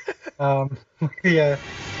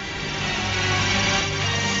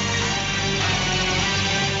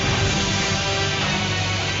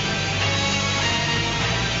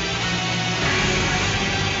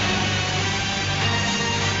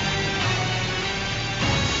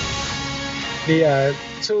 Yeah.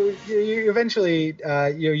 So you eventually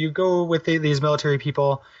you go with these military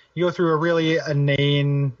people. You go through a really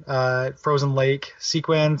inane frozen lake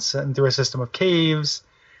sequence and through a system of caves.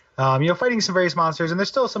 Fighting some various monsters, and there's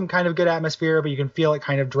still some kind of good atmosphere, but you can feel it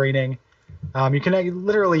kind of draining. You can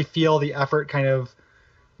literally feel the effort kind of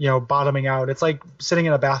bottoming out. It's like sitting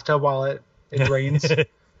in a bathtub while it drains.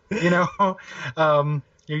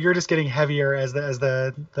 You're just getting heavier as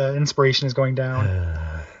the inspiration is going down.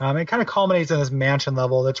 It kind of culminates in this mansion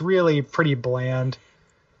level that's really pretty bland.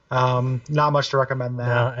 Not much to recommend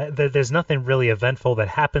that. No, there's nothing really eventful that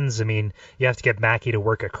happens. I mean, you have to get Mackie to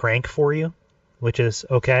work a crank for you, which is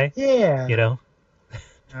okay. Yeah.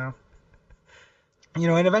 Yeah.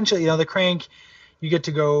 And eventually, the crank, you get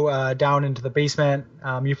to go down into the basement.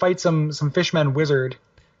 You fight some fishmen wizard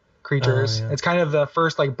creatures. Oh, yeah. It's kind of the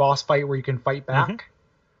first boss fight where you can fight back.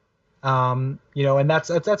 Mm-hmm. And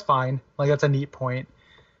that's fine. Like, that's a neat point.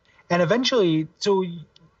 And eventually, so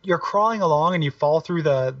you're crawling along and you fall through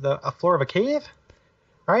the floor of a cave,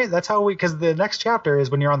 right? That's how because the next chapter is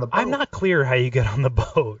when you're on the boat. I'm not clear how you get on the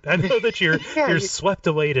boat. I know that you're swept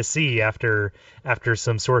away to sea after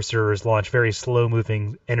some sorcerers launch very slow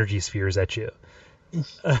moving energy spheres at you.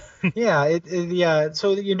 Yeah.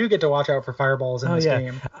 So you do get to watch out for fireballs in this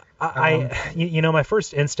game. My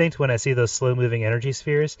first instinct when I see those slow moving energy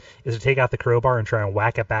spheres is to take out the crowbar and try and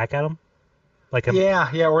whack it back at them.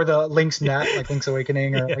 Or the Link's Net, like Link's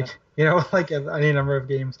Awakening, or any number of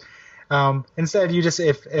games. Instead, you just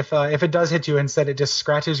if it does hit you, instead it just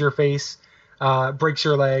scratches your face, breaks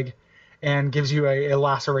your leg, and gives you a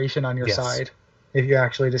laceration on your side if you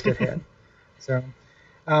actually just get hit. So,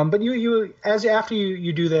 but after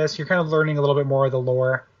you do this, you're kind of learning a little bit more of the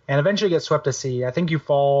lore, and eventually get swept to sea. I think you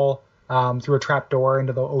fall through a trap door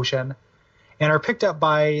into the ocean, and are picked up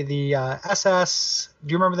by the SS.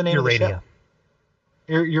 Do you remember the name of the ship?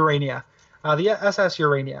 Urania. The SS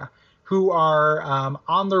Urania, who are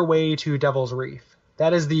on their way to Devil's Reef.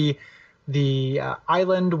 That is the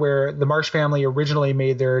island where the Marsh family originally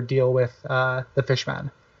made their deal with the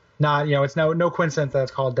Fishmen. Not, it's no coincidence that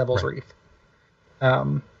it's called Devil's Reef.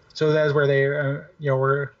 So that is where they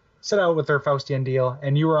were set out with their Faustian deal,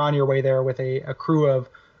 and you were on your way there with a crew of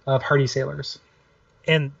hardy sailors.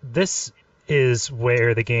 And this is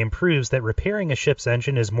where the game proves that repairing a ship's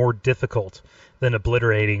engine is more difficult than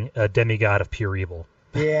obliterating a demigod of pure evil.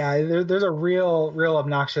 Yeah, there's a real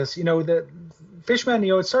obnoxious, the fishmen,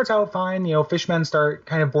 it starts out fine, fishmen start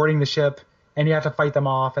kind of boarding the ship, and you have to fight them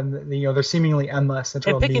off, and they're seemingly endless. It's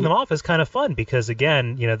and real picking neat. them off is kind of fun because,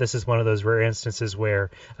 again, this is one of those rare instances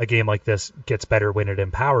where a game like this gets better when it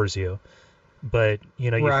empowers you. But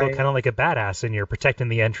you feel Right. kind of like a badass, and you're protecting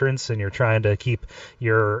the entrance, and you're trying to keep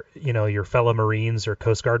your fellow Marines or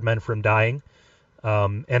Coast Guard men from dying.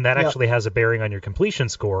 And that Yep. actually has a bearing on your completion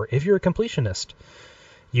score if you're a completionist.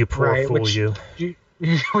 You poor Right, fool, which you.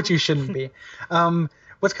 which you shouldn't be.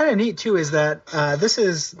 What's kind of neat too is that this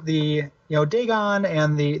is the Dagon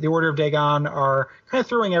and the Order of Dagon are kind of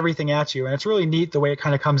throwing everything at you, and it's really neat the way it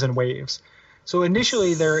kind of comes in waves. So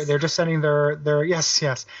initially they're just sending their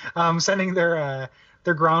sending their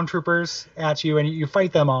ground troopers at you, and you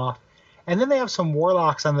fight them off, and then they have some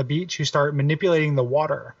warlocks on the beach who start manipulating the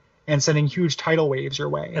water and sending huge tidal waves your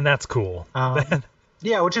way. And that's cool.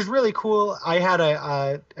 Yeah, which is really cool. I had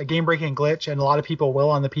a game-breaking glitch, and a lot of people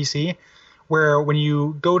will on the PC, where when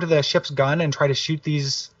you go to the ship's gun and try to shoot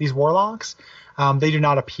these warlocks, they do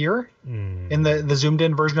not appear in the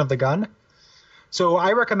zoomed-in version of the gun. So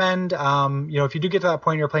I recommend, if you do get to that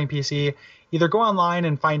point you're playing PC, either go online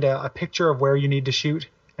and find a picture of where you need to shoot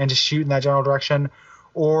and just shoot in that general direction,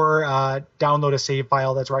 or download a save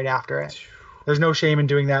file that's right after it. There's no shame in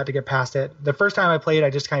doing that to get past it. The first time I played,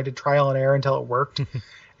 I just kind of did trial and error until it worked.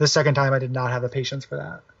 The second time, I did not have the patience for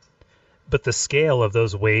that. But the scale of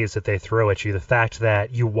those waves that they throw at you, the fact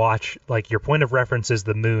that you watch, like your point of reference is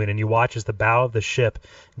the moon, and you watch as the bow of the ship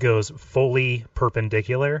goes fully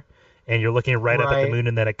perpendicular, and you're looking right up at the moon,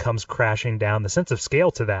 and then it comes crashing down. The sense of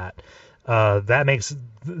scale to that makes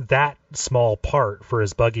that small part, for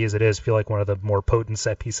as buggy as it is, feel like one of the more potent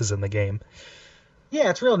set pieces in the game. Yeah,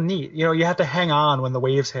 it's real neat. You have to hang on when the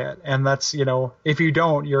waves hit, and that's, if you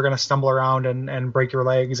don't, you're going to stumble around and break your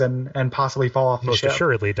legs and possibly fall off the ship. Most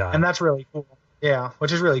assuredly die. And that's really cool. Yeah,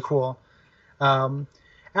 which is really cool.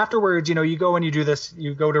 Afterwards, you go and you do this,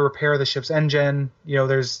 you go to repair the ship's engine,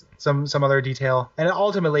 there's some other detail. And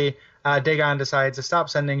ultimately, Dagon decides to stop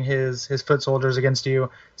sending his foot soldiers against you,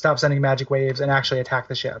 stop sending magic waves, and actually attack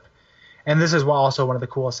the ship. And this is also one of the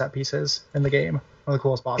coolest set pieces in the game. One of the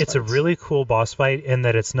coolest boss fights. It's a really cool boss fight in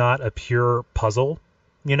that it's not a pure puzzle,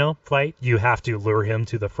 fight. You have to lure him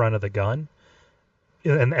to the front of the gun,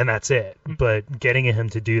 and that's it. But getting him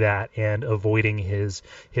to do that and avoiding his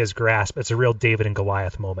grasp, it's a real David and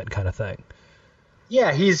Goliath moment kind of thing.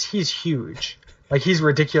 Yeah, he's huge. Like, he's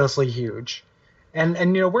ridiculously huge. And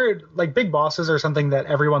we're like, big bosses are something that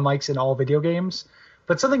everyone likes in all video games.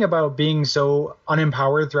 But something about being so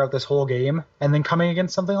unempowered throughout this whole game and then coming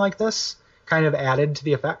against something like this kind of added to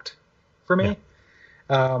the effect for me.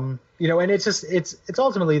 Yeah. And it's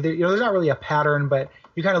ultimately, there's not really a pattern, but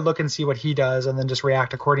you kind of look and see what he does and then just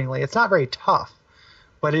react accordingly. It's not very tough,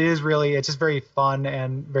 but it's just very fun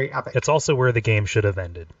and very epic. It's also where the game should have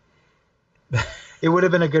ended. It would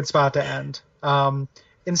have been a good spot to end.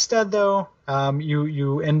 Instead, though,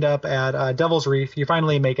 you end up at Devil's Reef. You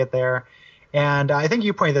finally make it there. And I think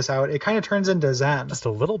you pointed this out. It kind of turns into Zen. Just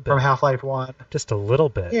a little bit. From Half-Life 1. Just a little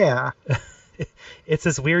bit. Yeah. It's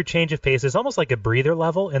this weird change of pace. It's almost like a breather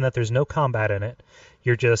level in that there's no combat in it.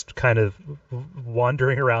 You're just kind of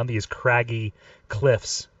wandering around these craggy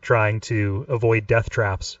cliffs trying to avoid death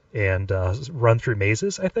traps and run through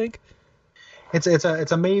mazes, I think. It's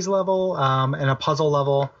a maze level and a puzzle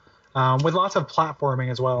level with lots of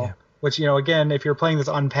platforming as well. Yeah. Which, again, if you're playing this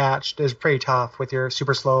unpatched, is pretty tough with your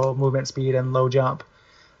super slow movement speed and low jump.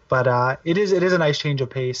 But it is a nice change of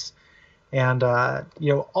pace. And,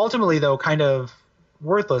 ultimately, though, kind of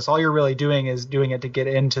worthless. All you're really doing is doing it to get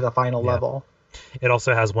into the final level. It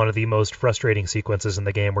also has one of the most frustrating sequences in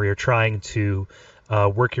the game where you're trying to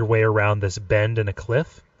work your way around this bend in a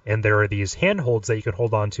cliff. And there are these handholds that you can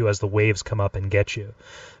hold on to as the waves come up and get you.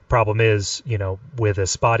 Problem is, with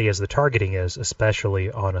as spotty as the targeting is,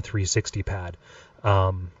 especially on a 360 pad,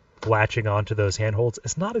 latching onto those handholds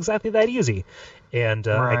is not exactly that easy. And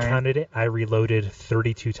right. I counted it. I reloaded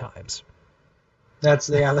 32 times. That's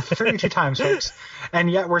 32 times, folks.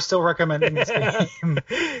 And yet we're still recommending this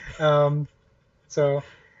game. So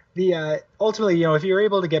ultimately, if you're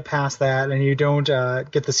able to get past that and you don't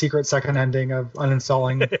get the secret second ending of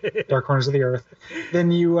uninstalling Dark Corners of the Earth,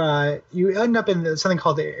 then you end up in something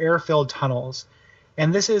called the air-filled tunnels.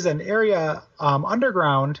 And this is an area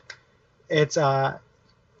underground. It's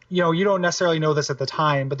you don't necessarily know this at the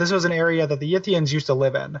time, but this was an area that the Yithians used to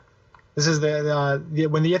live in. This is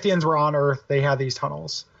when the Yithians were on Earth, they had these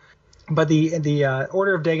tunnels. But the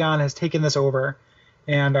Order of Dagon has taken this over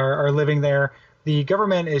and are living there. The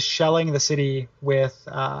government is shelling the city with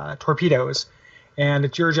torpedoes, and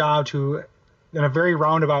it's your job to, in a very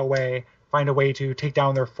roundabout way, find a way to take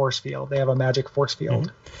down their force field. They have a magic force field.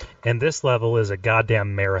 Mm-hmm. And this level is a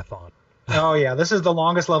goddamn marathon. Oh yeah, this is the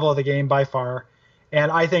longest level of the game by far,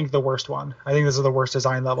 and I think the worst one. I think this is the worst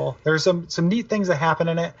design level. There's some neat things that happen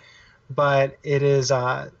in it, but it is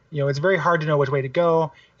it's very hard to know which way to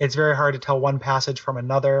go. It's very hard to tell one passage from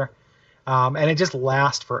another, and it just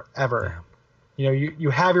lasts forever. Yeah. You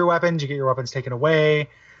have your weapons, you get your weapons taken away,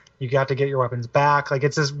 you got to get your weapons back. Like,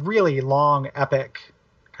 it's this really long, epic,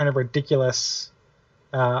 kind of ridiculous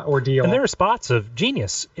ordeal. And there are spots of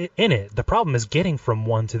genius in it. The problem is getting from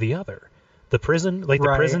one to the other. The prison,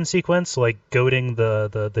 the prison sequence, like goading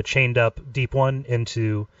the chained up deep one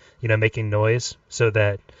into, making noise so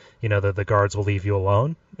that, the guards will leave you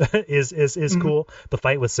alone is cool. The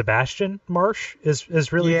fight with Sebastian Marsh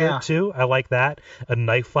is really good too. I like that. A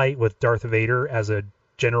knife fight with Darth Vader as a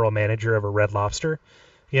general manager of a Red Lobster,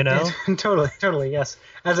 Totally, yes.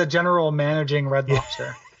 As a general managing Red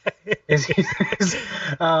Lobster. That's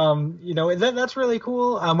really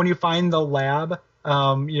cool. When you find the lab,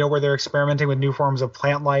 where they're experimenting with new forms of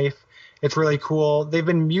plant life, it's really cool. They've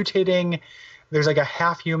been mutating. There's like a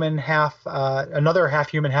half human, another half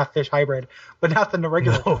human, half fish hybrid, but not the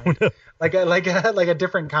regular kind. No. Like a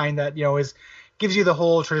different kind that gives you the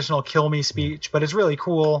whole traditional kill me speech, but it's really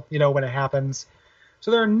cool, when it happens.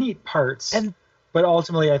 So there are neat parts. But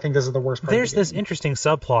ultimately, I think this is the worst part. There's this interesting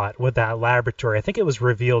subplot with that laboratory. I think it was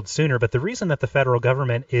revealed sooner, but the reason that the federal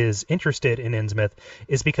government is interested in Innsmouth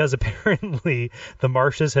is because apparently the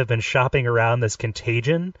Marshes have been shopping around this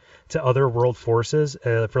contagion to other world forces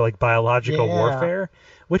for like biological warfare,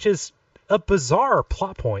 which is a bizarre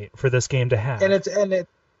plot point for this game to have. And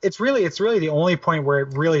it's really the only point where it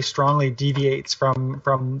really strongly deviates from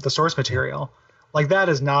the source material. Like, that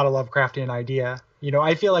is not a Lovecraftian idea.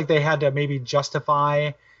 I feel like they had to maybe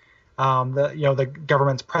justify the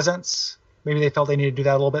government's presence. Maybe they felt they needed to do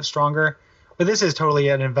that a little bit stronger. But this is totally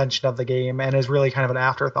an invention of the game and is really kind of an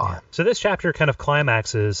afterthought. Yeah. So this chapter kind of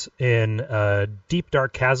climaxes in a deep,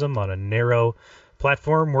 dark chasm on a narrow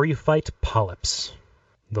platform where you fight polyps.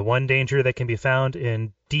 The one danger that can be found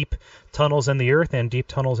in deep tunnels in the earth and deep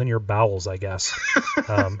tunnels in your bowels, I guess.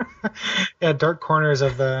 Yeah, dark corners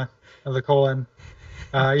of the colon.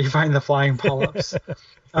 You find the flying polyps.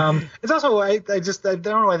 It's also I don't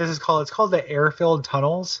know why this is called. It's called the air-filled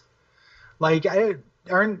tunnels. Like,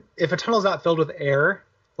 if a tunnel's not filled with air,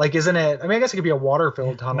 like, isn't it? I mean, I guess it could be a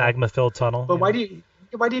water-filled tunnel, magma-filled tunnel. But why do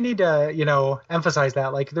you need to emphasize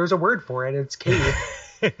that? Like, there's a word for it. It's cave.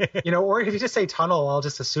 Or if you just say tunnel, I'll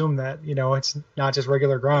just assume that it's not just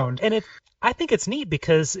regular ground. And I think it's neat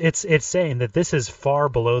because it's saying that this is far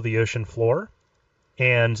below the ocean floor.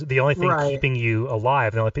 And the only thing keeping you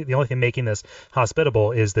alive, the only thing making this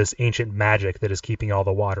hospitable is this ancient magic that is keeping all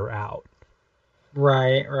the water out.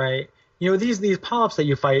 Right. These polyps that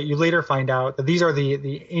you fight, you later find out that these are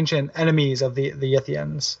the ancient enemies of the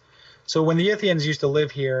Yithians. So when the Yithians used to live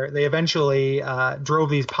here, they eventually drove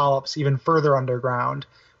these polyps even further underground.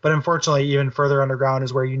 But unfortunately, even further underground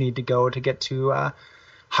is where you need to go to get to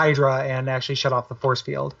Hydra and actually shut off the force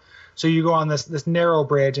field. So you go on this narrow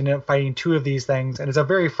bridge and end up fighting two of these things, and it's a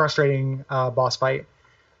very frustrating boss fight.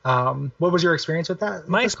 What was your experience with that?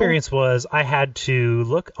 My experience was I had to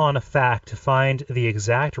look on a fact to find the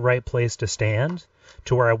exact right place to stand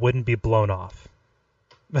to where I wouldn't be blown off.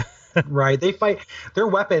 Right. They fight. Their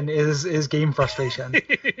weapon is game frustration.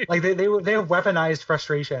 Like, they have weaponized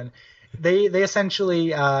frustration. They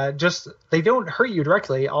essentially they don't hurt you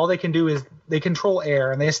directly. All they can do is they control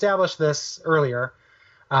air, and they established this earlier.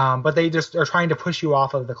 But they just are trying to push you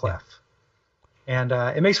off of the cliff. And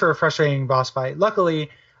it makes for a frustrating boss fight. Luckily,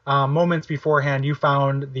 moments beforehand, you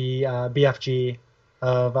found the BFG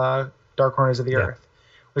of Dark Corners of the Earth,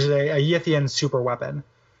 which is a Yithian super weapon.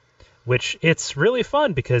 Which it's really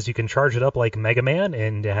fun because you can charge it up like Mega Man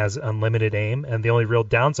and it has unlimited aim. And the only real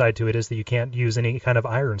downside to it is that you can't use any kind of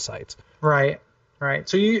iron sights. Right.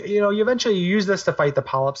 So you eventually use this to fight the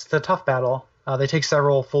polyps. It's a tough battle. They take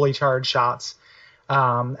several fully charged shots.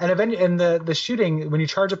 And the shooting, when you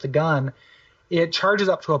charge up the gun, it charges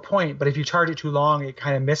up to a point, but if you charge it too long, it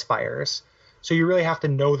kind of misfires. So you really have to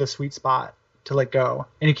know the sweet spot to let go.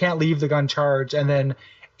 And you can't leave the gun charged and then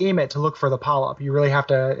aim it to look for the polyp. You really have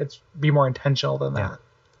to be more intentional than that.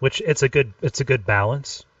 Which it's a good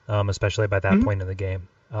balance, especially by that point in the game.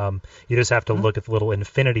 You just have to look at the little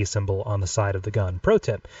infinity symbol on the side of the gun. Pro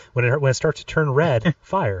tip: when it starts to turn red,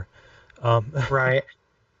 fire. Right.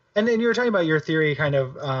 And then you were talking about your theory, kind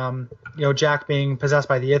of, Jack being possessed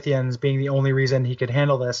by the Yithians being the only reason he could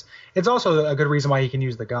handle this. It's also a good reason why he can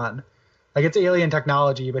use the gun. Like, it's alien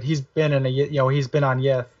technology, but he's been on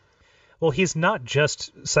Yith. Well, he's not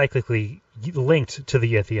just cyclically linked to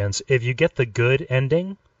the Yithians. If you get the good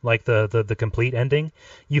ending, like the complete ending,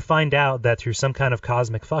 you find out that through some kind of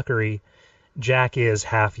cosmic fuckery, Jack is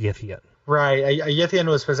half Yithian. Right. A Yithian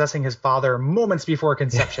was possessing his father moments before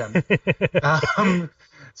conception.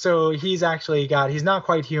 So he's not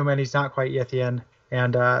quite human, he's not quite Yithian,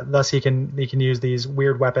 and thus he can use these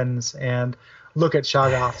weird weapons and look at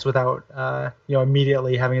Shoggoths without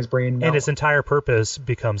immediately having his brain melt. And his entire purpose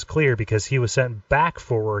becomes clear because he was sent back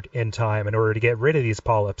forward in time in order to get rid of these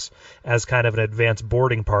polyps as kind of an advanced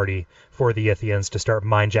boarding party for the Yithians to start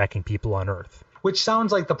mind-jacking people on Earth. Which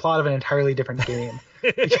sounds like the plot of an entirely different game.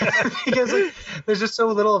 because there's just so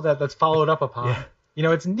little of that that's followed up upon.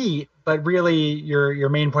 Yeah. It's neat, but really your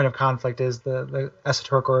main point of conflict is the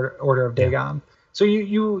esoteric order of Dagon. Yeah. So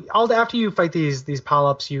you after you fight these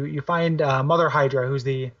polyps, you find Mother Hydra, who's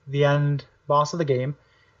the end boss of the game.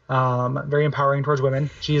 Very empowering towards women.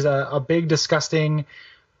 She's a big, disgusting,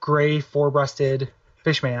 gray, four-breasted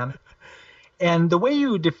fish man. And the way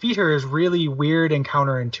you defeat her is really weird and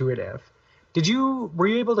counterintuitive. Were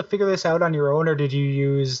you able to figure this out on your own, or did you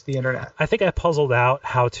use the internet? I think I puzzled out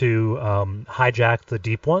how to hijack the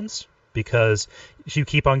deep ones, because you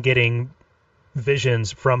keep on getting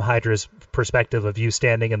visions from Hydra's perspective of you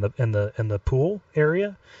standing in the pool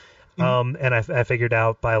area. Mm-hmm. And I figured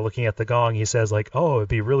out by looking at the gong, he says like, oh, it'd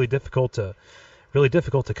be really difficult to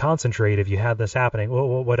concentrate if you had this happening.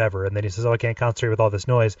 Well, whatever. And then he says, oh, I can't concentrate with all this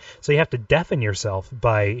noise. So you have to deafen yourself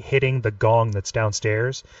by hitting the gong that's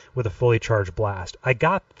downstairs with a fully charged blast. I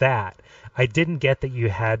got that. I didn't get that you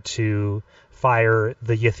had to fire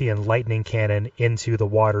the Yithian lightning cannon into the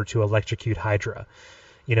water to electrocute Hydra.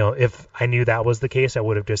 If I knew that was the case, I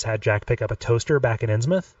would have just had Jack pick up a toaster back in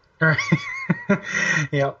Innsmouth.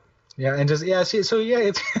 Yep. Yeah, and just it's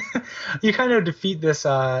you kind of defeat this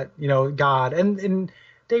god, and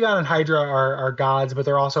Dagon and Hydra are gods, but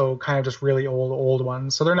they're also kind of just really old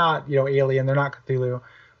ones. So they're not alien, they're not Cthulhu,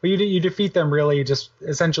 but you defeat them really just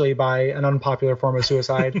essentially by an unpopular form of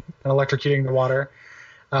suicide and electrocuting the water.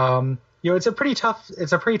 It's a pretty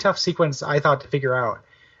tough sequence, I thought, to figure out.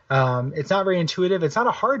 It's not very intuitive. It's not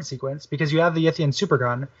a hard sequence because you have the Yithian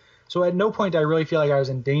supergun. So at no point I really feel like I was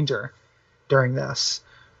in danger during this.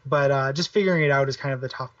 But just figuring it out is kind of the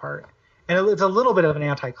tough part. And it's a little bit of an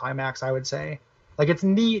anticlimax, I would say. Like, it's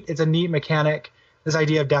neat. It's a neat mechanic. This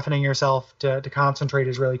idea of deafening yourself to concentrate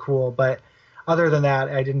is really cool. But other than that,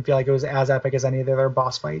 I didn't feel like it was as epic as any of the other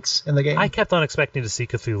boss fights in the game. I kept on expecting to see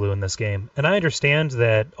Cthulhu in this game. And I understand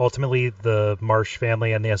that ultimately the Marsh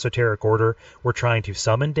family and the Esoteric Order were trying to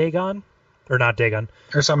summon Dagon. Or not Dagon.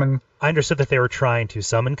 Or summon. I understood that they were trying to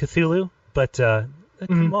summon Cthulhu. But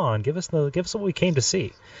come on, give us what we came to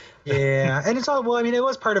see. Yeah, and it's all, well, I mean, it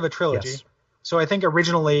was part of a trilogy. Yes. So I think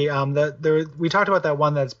originally we talked about that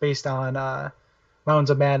one that's based on Mountains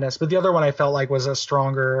of Madness, but the other one I felt like was a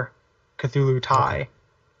stronger Cthulhu tie.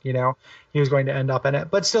 Okay. He was going to end up in it,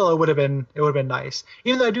 but still it would have been nice.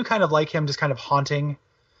 Even though I do kind of like him just kind of haunting,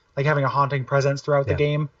 like having a haunting presence throughout the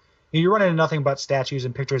game. You run into nothing but statues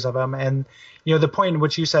and pictures of him, and the point in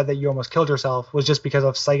which you said that you almost killed yourself was just because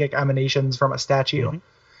of psychic emanations from a statue.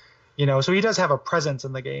 Mm-hmm. So he does have a presence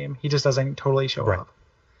in the game. He just doesn't totally show up.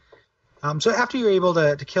 So after you're able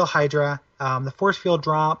to kill Hydra, the force field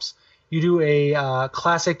drops. You do a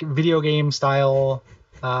classic video game style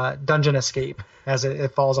dungeon escape as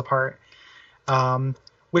it falls apart.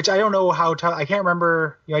 Which I don't know how tough. I can't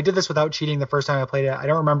remember. I did this without cheating the first time I played it. I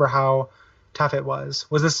don't remember how tough it was.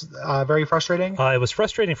 Was this very frustrating? It was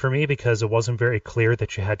frustrating for me because it wasn't very clear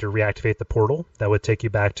that you had to reactivate the portal that would take you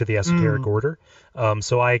back to the Esoteric Order.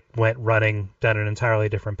 So I went running down an entirely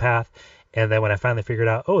different path, and then when I finally figured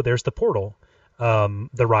out, oh, there's the portal,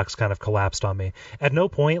 the rocks kind of collapsed on me. At no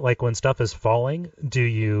point, like when stuff is falling, do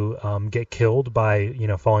you get killed by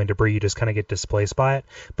falling debris. You just kind of get displaced by it.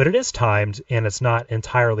 But it is timed, and it's not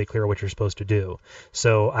entirely clear what you're supposed to do.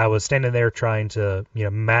 So I was standing there trying to,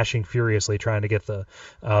 mashing furiously, trying to get the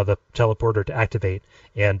teleporter to activate,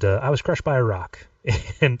 and I was crushed by a rock.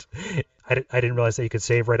 And I didn't realize that you could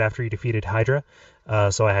save right after you defeated Hydra,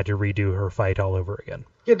 so I had to redo her fight all over again.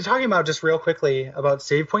 Yeah, talking about just real quickly about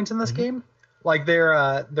save points in this game. Like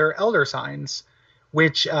they're elder signs,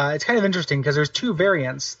 which it's kind of interesting because there's two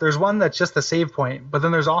variants. There's one that's just the save point, but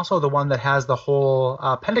then there's also the one that has the whole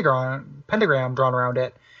pentagram drawn around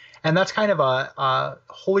it, and that's kind of a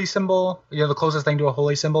holy symbol. The closest thing to a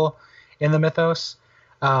holy symbol in the mythos,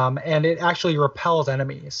 and it actually repels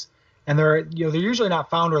enemies. And they're usually not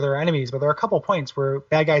found where there are enemies, but there are a couple points where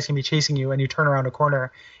bad guys can be chasing you, and you turn around a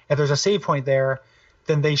corner. If there's a save point there,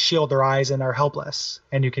 then they shield their eyes and are helpless,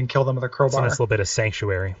 and you can kill them with a crowbar. It's a nice little bit of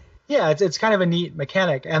sanctuary. Yeah, it's kind of a neat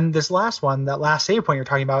mechanic. And this last one, that last save point you're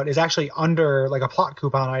talking about, is actually under like a plot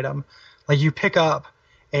coupon item. Like you pick up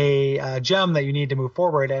a gem that you need to move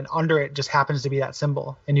forward, and under it just happens to be that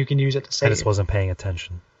symbol, and you can use it to I save. just wasn't paying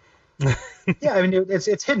attention. Yeah, I mean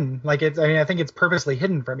it's hidden. Like it's, I mean, I think it's purposely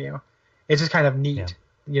hidden from you. It's just kind of neat. Yeah.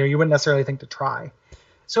 You know, you wouldn't necessarily think to try.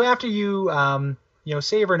 So after you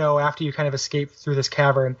save or no, after you kind of escape through this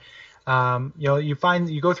cavern,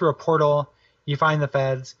 you go through a portal, you find the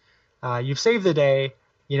feds, you've saved the day.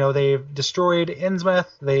 You know, they've destroyed Innsmouth,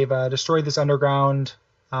 they've destroyed this underground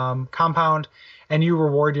compound, and you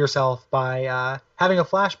reward yourself by having a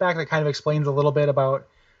flashback that kind of explains a little bit about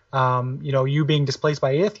you being displaced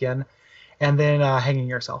by Aethian, and then hanging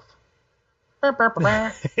yourself.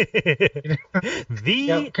 Congratulations.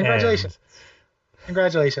 End.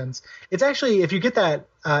 Congratulations. It's actually, if you get that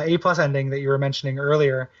A+ ending that you were mentioning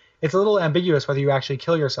earlier, it's a little ambiguous whether you actually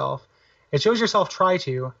kill yourself. It shows yourself try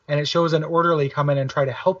to, and it shows an orderly come in and try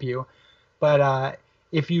to help you. But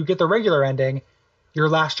if you get the regular ending, your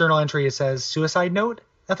last journal entry, it says suicide note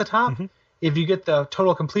at the top. Mm-hmm. If you get the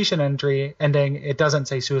total completion ending, it doesn't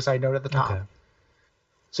say suicide note at the top. Okay.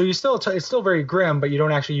 So you it's still very grim, but you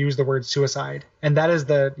don't actually use the word suicide. And that is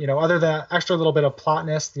the, other than extra little bit of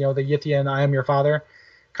plotness, the Yithian, I am your father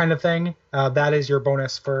kind of thing. That is your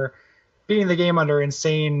bonus for beating the game under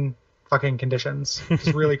insane fucking conditions,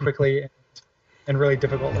 just really quickly and really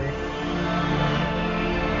difficultly.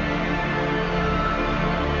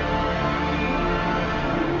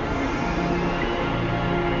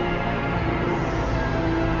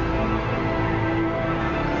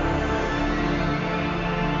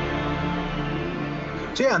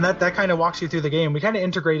 So yeah, and that kind of walks you through the game. We kind of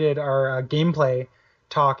integrated our gameplay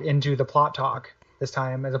talk into the plot talk this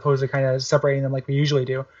time, as opposed to kind of separating them like we usually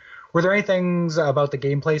do. Were there any things about the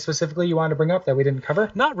gameplay specifically you wanted to bring up that we didn't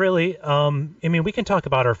cover? Not really. I mean, we can talk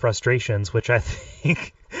about our frustrations, which I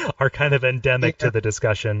think are kind of endemic to the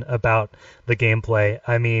discussion about the gameplay.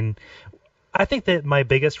 I mean, I think that my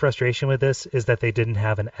biggest frustration with this is that they didn't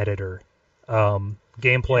have an editor.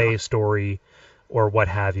 Gameplay, story, or what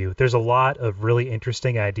have you. There's a lot of really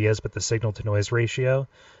interesting ideas, but the signal to noise ratio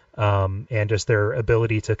and just their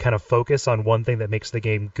ability to kind of focus on one thing that makes the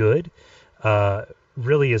game good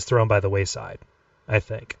really is thrown by the wayside, I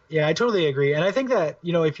think. Yeah, I totally agree. And I think that,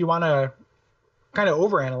 if you want to kind of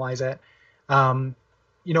overanalyze it, a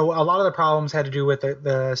lot of the problems had to do with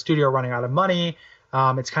the studio running out of money.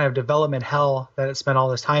 It's kind of development hell that it spent all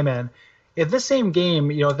this time in. If this same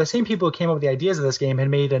game, if the same people who came up with the ideas of this game had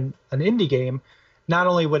made an indie game, not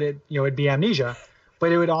only would it, it'd be Amnesia,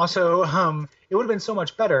 but it would also, it would have been so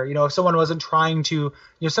much better. If someone wasn't trying to,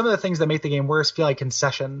 some of the things that make the game worse feel like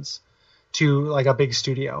concessions to like a big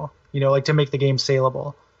studio, like to make the game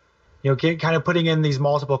saleable, kind of putting in these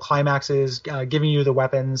multiple climaxes, giving you the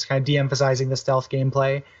weapons, kind of de-emphasizing the stealth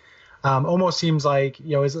gameplay. Almost seems like,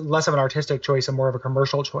 is less of an artistic choice and more of a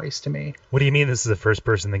commercial choice to me. What do you mean this is the first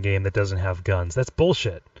person in the game that doesn't have guns? That's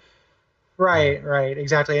bullshit. Right,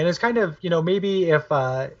 exactly. And it's kind of, maybe if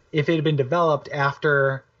it had been developed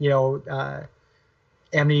after, Amnesia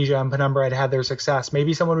and Penumbra had their success,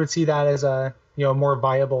 maybe someone would see that as a, more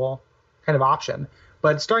viable kind of option.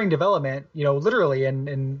 But starting development, literally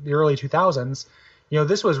in the early 2000s,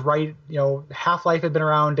 this was right, Half-Life had been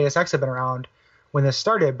around, Deus Ex had been around when this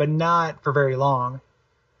started, but not for very long.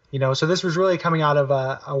 So this was really coming out of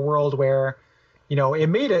a world where, they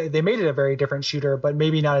made it a very different shooter, but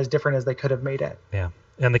maybe not as different as they could have made it. Yeah.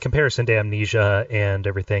 And the comparison to Amnesia and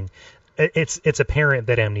everything, it's apparent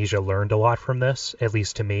that Amnesia learned a lot from this, at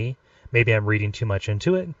least to me. Maybe I'm reading too much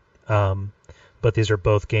into it. But these are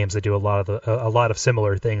both games that do a lot of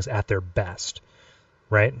similar things at their best.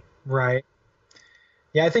 Right? Right.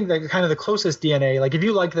 Yeah, I think that kind of the closest DNA, like if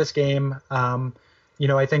you like this game,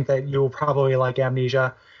 I think that you'll probably like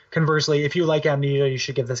Amnesia. Conversely, if you like Amnesia, you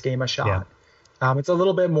should give this game a shot. Yeah. It's a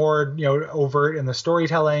little bit more, overt in the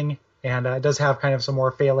storytelling, and it does have kind of some more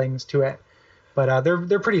failings to it, but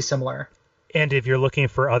they're pretty similar. And if you're looking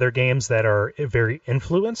for other games that are very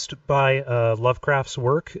influenced by Lovecraft's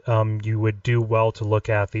work, you would do well to look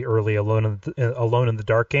at the early Alone in the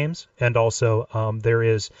Dark games, and also there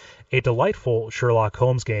is a delightful Sherlock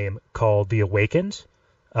Holmes game called The Awakened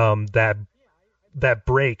that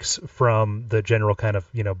breaks from the general kind of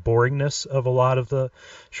boringness of a lot of the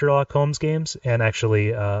Sherlock Holmes games, and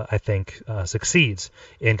actually I think succeeds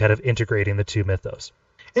in kind of integrating the two mythos.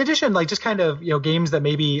 In addition, like just kind of games that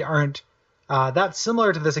maybe aren't that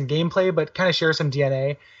similar to this in gameplay, but kind of share some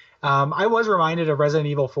DNA. I was reminded of Resident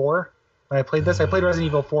Evil 4 when I played this. I played Resident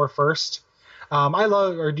Evil 4 first. I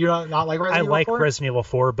love, or do you not like Resident Evil 4? I like Resident Evil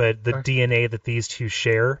 4, but the DNA that these two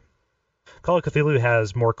share. Call of Cthulhu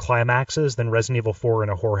has more climaxes than Resident Evil 4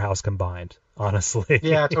 and a whorehouse combined, honestly.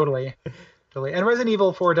 Yeah, totally. And Resident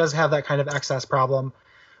Evil 4 does have that kind of excess problem.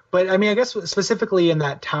 But I mean, I guess specifically in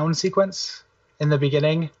that town sequence in the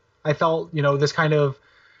beginning, I felt, this kind of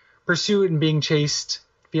pursuit and being chased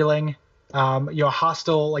feeling,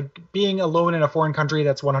 hostile, like being alone in a foreign country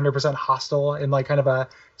that's 100% hostile in like kind of a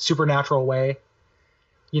supernatural way.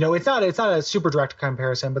 It's not a super direct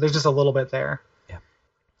comparison, but there's just a little bit there. Yeah.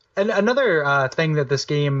 And another thing that this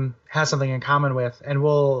game has something in common with, and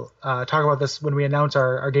we'll talk about this when we announce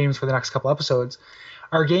our games for the next couple episodes,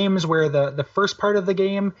 are games where the first part of the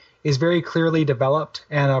game is very clearly developed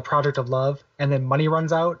and a project of love, and then money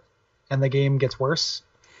runs out and the game gets worse.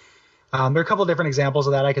 There are a couple of different examples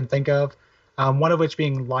of that I can think of, one of which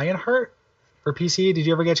being Lionheart for PC. Did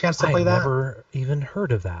you ever get a chance to play that? I never even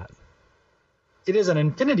heard of that. It is an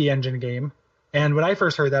Infinity Engine game. And when I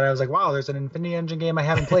first heard that, I was like, wow, there's an Infinity Engine game I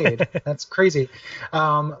haven't played. That's crazy.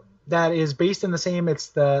 That is based in the same, it's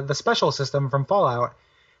the special system from Fallout.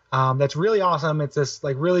 That's really awesome. It's this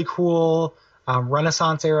like really cool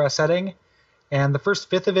Renaissance era setting. And the first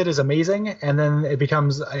fifth of it is amazing. And then it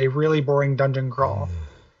becomes a really boring dungeon crawl.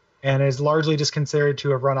 And is largely just considered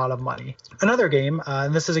to have run out of money. Another game,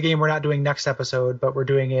 and this is a game we're not doing next episode, but we're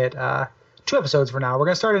doing it 2 episodes from now. We're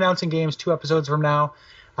going to start announcing games 2 episodes from now.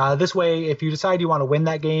 This way, if you decide you want to win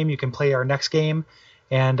that game, you can play our next game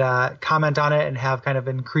and comment on it and have kind of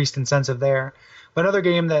increased incentive there. But another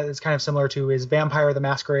game that is kind of similar to is Vampire the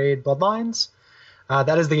Masquerade Bloodlines.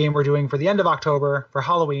 That is the game we're doing for the end of October for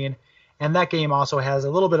Halloween. And that game also has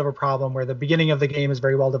a little bit of a problem where the beginning of the game is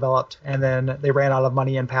very well developed, and then they ran out of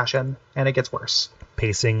money and passion, and it gets worse.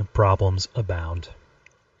 Pacing problems abound.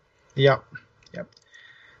 Yep.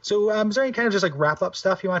 So is there any kind of just like wrap-up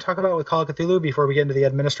stuff you want to talk about with Call of Cthulhu before we get into the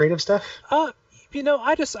administrative stuff? I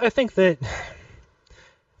think that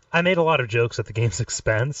I made a lot of jokes at the game's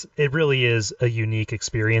expense. It really is a unique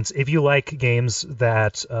experience. If you like games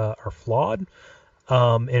that are flawed,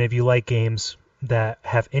 and if you like games that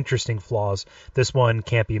have interesting flaws, this one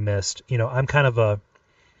can't be missed. I'm kind of an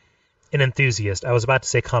enthusiast. I was about to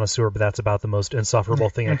say connoisseur, but that's about the most insufferable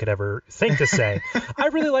thing I could ever think to say. I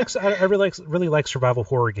really like survival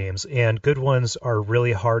horror games, and good ones are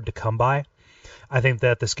really hard to come by. I think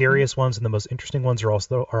that the scariest ones and the most interesting ones are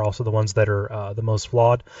also the ones that are the most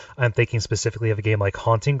flawed. I'm thinking specifically of a game like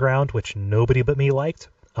Haunting Ground, which nobody but me liked.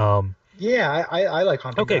 Yeah, I like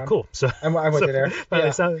Haunting Ground. Okay, cool. So I'm with you there.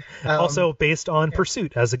 Yeah. Also based on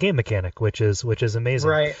Pursuit as a game mechanic, which is amazing.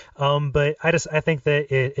 Right. But I think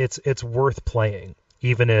that it's worth playing,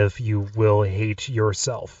 even if you will hate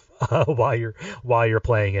yourself while you're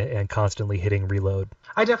playing it and constantly hitting reload.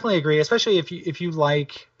 I definitely agree, especially if you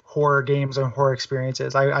like horror games and horror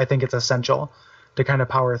experiences. I think it's essential to kind of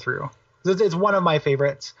power through. It's one of my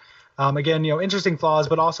favorites. Again, interesting flaws,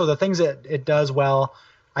 but also the things that it does well,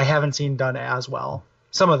 I haven't seen done as well.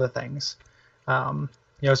 Some of the things,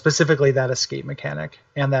 specifically that escape mechanic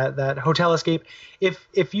and that hotel escape.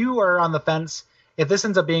 If you are on the fence, if this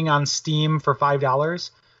ends up being on Steam for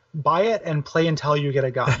 $5, buy it and play until you get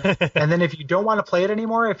a gun. And then if you don't want to play it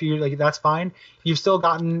anymore, if you like, that's fine. You've still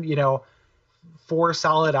gotten 4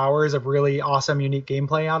 solid hours of really awesome, unique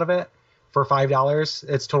gameplay out of it for $5.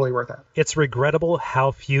 It's totally worth it. It's regrettable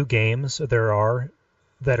how few games there are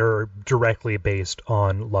that are directly based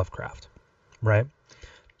on Lovecraft, right?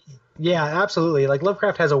 Yeah, absolutely. Like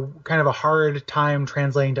Lovecraft has a kind of a hard time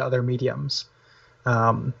translating to other mediums,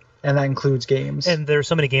 and that includes games. And there's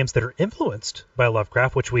so many games that are influenced by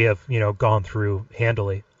Lovecraft, which we have gone through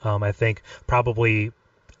handily. I think probably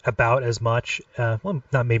about as much,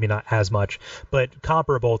 maybe not as much, but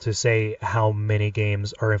comparable to say how many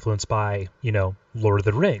games are influenced by Lord of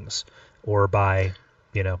the Rings or by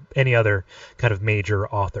any other kind of major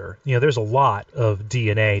author. There's a lot of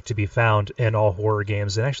DNA to be found in all horror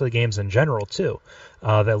games, and actually games in general too,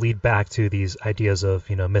 that lead back to these ideas of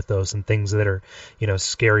mythos and things that are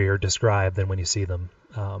scarier described than when you see them.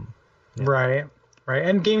 Right.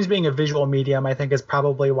 And games being a visual medium, I think, is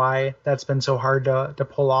probably why that's been so hard to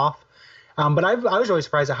pull off. But I was really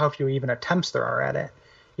surprised at how few even attempts there are at it.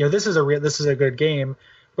 This is a good game,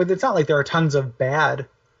 but it's not like there are tons of bad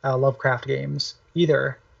Lovecraft games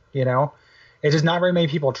either. It's just not very many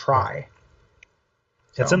people try.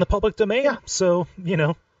 So. It's in the public domain, so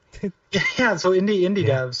yeah. So indie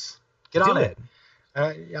devs, get on it.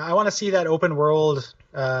 I want to see that open world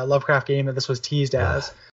Lovecraft game that this was teased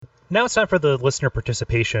as. Now it's time for the listener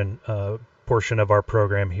participation portion of our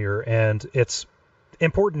program here, and it's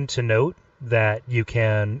important to note that you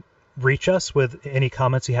can reach us with any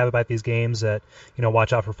comments you have about these games at,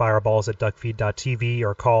 watch out for fireballs at duckfeed.tv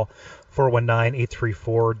or call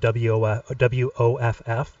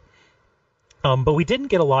 419-834-WOFF. But we didn't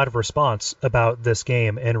get a lot of response about this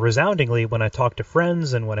game, and resoundingly, when I talked to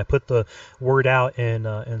friends and when I put the word out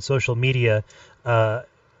in social media,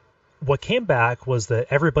 what came back was that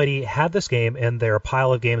everybody had this game in their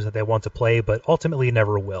pile of games that they want to play, but ultimately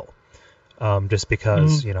never will. Just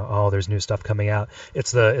because, there's new stuff coming out.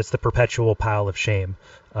 It's the perpetual pile of shame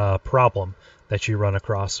problem that you run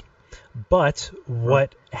across. But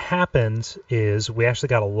what happened is we actually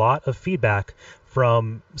got a lot of feedback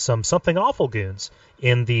from some Something Awful goons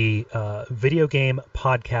in the video game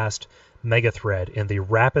podcast mega thread in the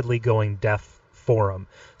Rapidly Going Deaf forum.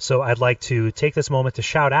 So I'd like to take this moment to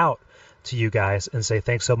shout out to you guys and say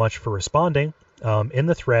thanks so much for responding in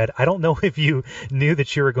the thread. I don't know if you knew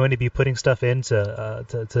that you were going to be putting stuff in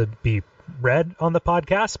to be read on the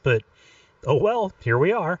podcast, but oh well, here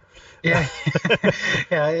we are. Yeah.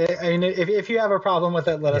 Yeah. I mean, if you have a problem with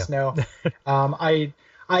it, let us know.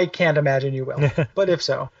 I can't imagine you will, but if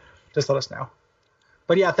so, just let us know.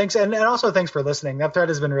 But yeah, thanks. And also thanks for listening. That thread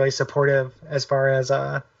has been really supportive as far as,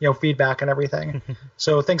 feedback and everything.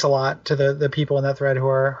 So thanks a lot to the people in that thread who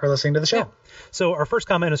are listening to the show. Yeah. So our first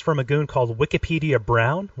comment is from a goon called Wikipedia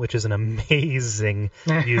Brown, which is an amazing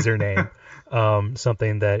username.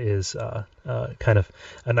 Something that is kind of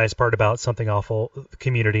a nice part about Something Awful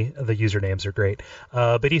community. The usernames are great.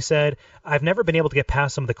 But he said, I've never been able to get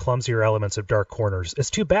past some of the clumsier elements of Dark Corners. It's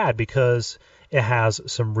too bad because it has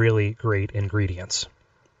some really great ingredients.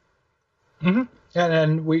 Mm-hmm.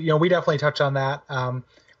 And we definitely touched on that.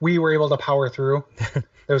 We were able to power through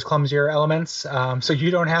those clumsier elements, so you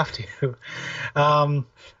don't have to.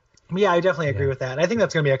 Yeah, I definitely agree with that. I think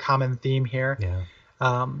that's going to be a common theme here. Yeah.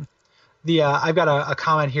 I've got a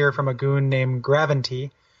comment here from a goon named Graventy,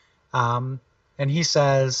 and he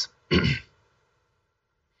says, I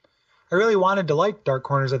really wanted to like Dark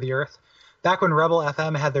Corners of the Earth. Back when Rebel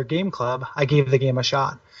FM had their game club, I gave the game a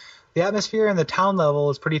shot. The atmosphere and the town level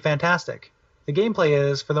is pretty fantastic. The gameplay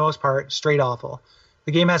is, for the most part, straight awful.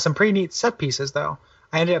 The game has some pretty neat set pieces, though.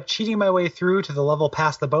 I ended up cheating my way through to the level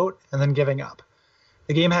past the boat and then giving up.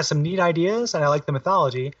 The game has some neat ideas, and I like the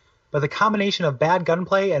mythology, but the combination of bad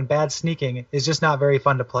gunplay and bad sneaking is just not very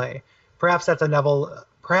fun to play. Perhaps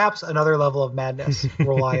another level of madness.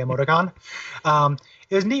 Roll eye emoticon.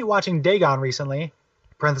 It was neat watching Dagon recently,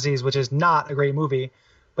 parentheses, which is not a great movie,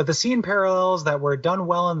 but the scene parallels that were done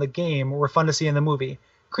well in the game were fun to see in the movie.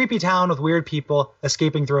 Creepy town with weird people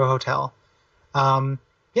escaping through a hotel.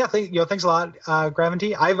 Thanks a lot,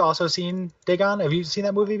 Graventy. I've also seen Dagon. Have you seen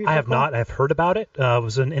that movie before? I have not. I've heard about it. It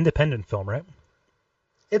was an independent film, right?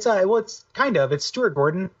 It's it's Stuart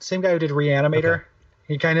Gordon, same guy who did Reanimator. Okay.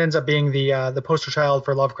 He kind of ends up being the poster child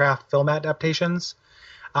for Lovecraft film adaptations.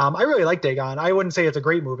 I really like Dagon. I wouldn't say it's a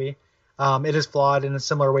great movie. It is flawed in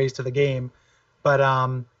similar ways to the game, but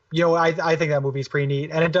I think that movie's pretty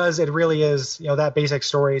neat, and it really is that basic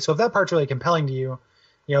story. So if that part's really compelling to you,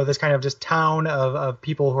 this kind of just town of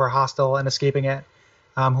people who are hostile and escaping it,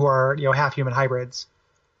 who are half human hybrids,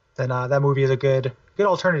 then that movie is a good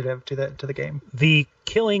alternative to the game. The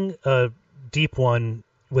killing a deep one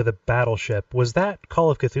with a battleship, was that Call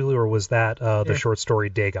of Cthulhu or was that the short story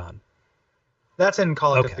Dagon? That's in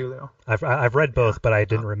Call of Cthulhu. I've read both, but I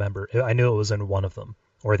didn't remember. I knew it was in one of them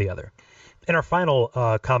or the other. And our final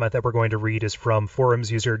comment that we're going to read is from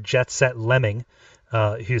forums user Jet Set Lemming,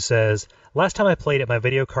 who says, last time I played it, my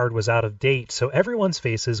video card was out of date, so everyone's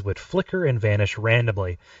faces would flicker and vanish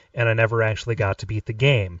randomly, and I never actually got to beat the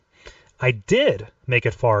game. I did make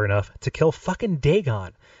it far enough to kill fucking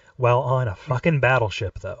Dagon while on a fucking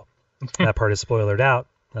battleship, though. That part is spoilered out.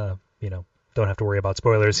 Don't have to worry about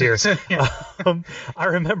spoilers here. I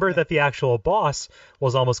remember that the actual boss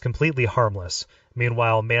was almost completely harmless.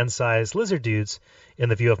 Meanwhile, man-sized lizard dudes, in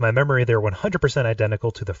the view of my memory, they're 100%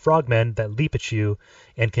 identical to the frogmen that leap at you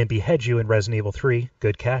and can behead you in Resident Evil 3.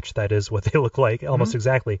 Good catch. That is what they look like, almost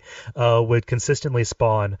exactly. Would consistently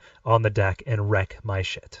spawn on the deck and wreck my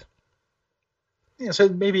shit. Yeah, so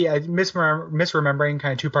maybe I'm misremembering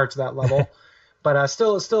kind of two parts of that level, but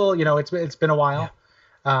still, it's been a while.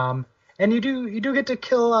 Yeah. And you do get to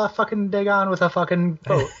kill fucking Dagon with a fucking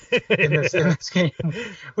boat in this game,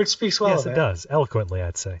 which speaks well yes, of it. Yes, it does. Eloquently,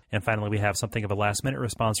 I'd say. And finally, we have something of a last-minute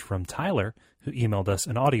response from Tyler, who emailed us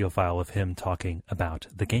an audio file of him talking about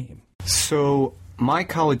the game. So, my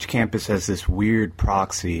college campus has this weird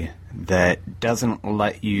proxy that doesn't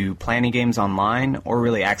let you play any games online or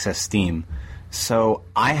really access Steam. So,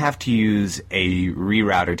 I have to use a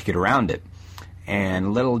rerouter to get around it.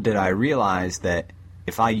 And little did I realize that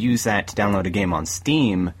if I use that to download a game on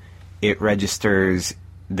Steam, it registers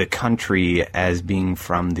the country as being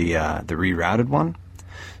from the rerouted one.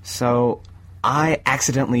 So I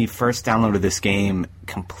accidentally first downloaded this game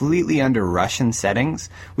completely under Russian settings,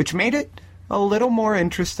 which made it a little more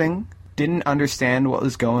interesting. Didn't understand what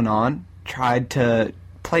was going on. Tried to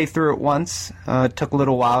play through it once. Took a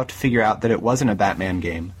little while to figure out that it wasn't a Batman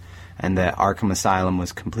game and that Arkham Asylum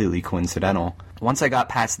was completely coincidental. Once I got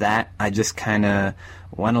past that, I just kind of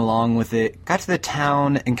went along with it. Got to the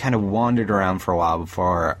town and kind of wandered around for a while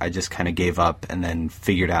before I just kind of gave up and then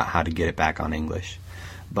figured out how to get it back on English.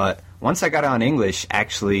 But once I got it on English,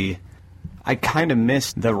 actually, I kind of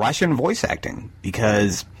missed the Russian voice acting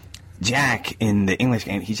because Jack in the English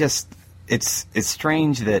game, it's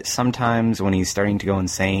strange that sometimes when he's starting to go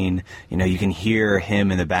insane, you can hear him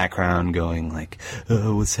in the background going like,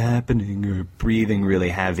 "Oh, what's happening?" or breathing really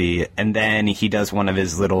heavy, and then he does one of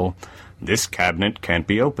his little, "This cabinet can't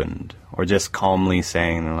be opened," or just calmly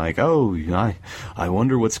saying like, "Oh, I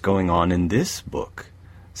wonder what's going on in this book."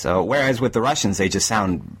 So, whereas with the Russians, they just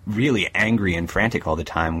sound really angry and frantic all the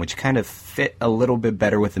time, which kind of fit a little bit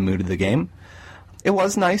better with the mood of the game. It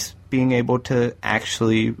was nice being able to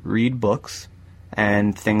actually read books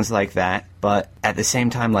and things like that, but at the same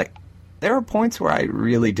time, like, there were points where I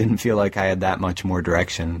really didn't feel like I had that much more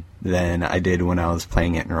direction than I did when I was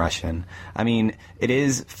playing it in Russian. I mean, it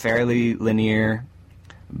is fairly linear,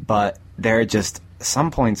 but there are just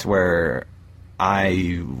some points where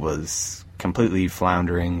I was completely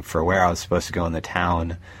floundering for where I was supposed to go in the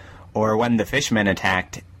town, or when the fishmen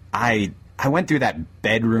attacked, I went through that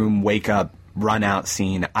bedroom wake-up run out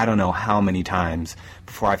scene I don't know how many times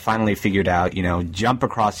before I finally figured out, jump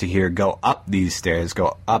across to here, go up these stairs,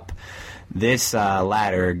 go up this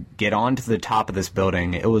ladder, get onto the top of this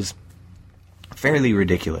building. It was fairly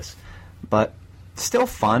ridiculous, but still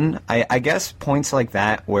fun. I guess points like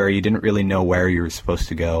that where you didn't really know where you were supposed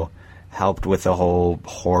to go helped with the whole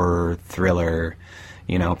horror thriller,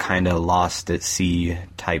 kind of lost at sea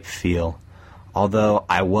type feel. Although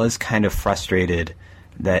I was kind of frustrated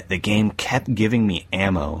that the game kept giving me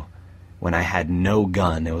ammo when I had no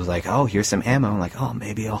gun. It was like, "Oh, here's some ammo." I'm like, "Oh,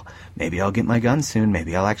 maybe I'll get my gun soon.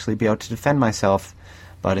 Maybe I'll actually be able to defend myself."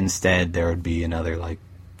 But instead, there would be another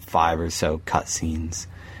 5 or so cutscenes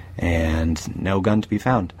and no gun to be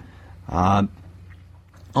found. A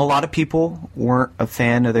lot of people weren't a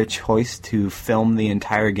fan of their choice to film the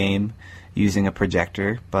entire game using a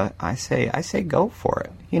projector, but I say go for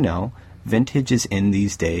it. Vintage is in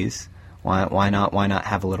these days. Why not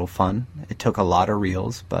have a little fun? It took a lot of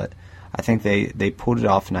reels, but I think they pulled it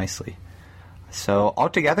off nicely. So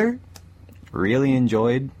altogether, really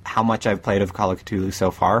enjoyed how much I've played of Call of Cthulhu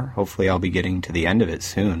so far. Hopefully I'll be getting to the end of it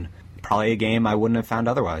soon. Probably a game I wouldn't have found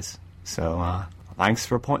otherwise. So thanks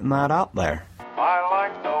for pointing that out there. I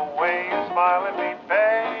like the way you smile at me,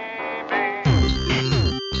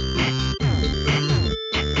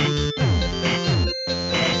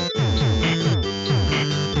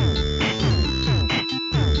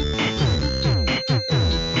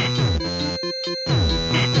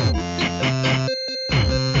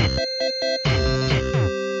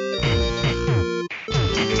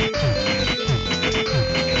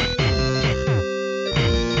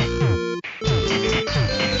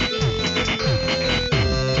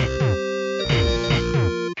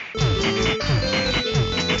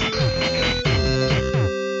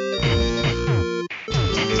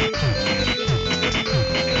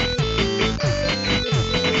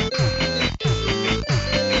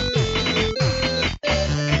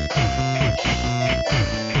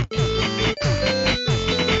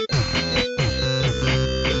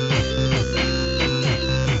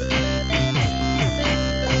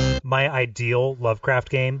 My ideal Lovecraft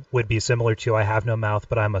game would be similar to I Have No Mouth,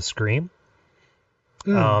 but I'm a Scream.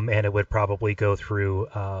 And it would probably go through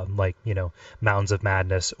Mountains of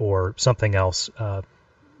Madness or something else.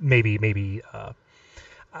 Maybe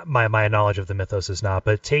my knowledge of the mythos is not,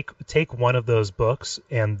 but take one of those books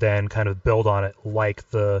and then kind of build on it like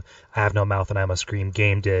the I Have No Mouth and I'm a Scream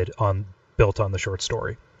game did built on the short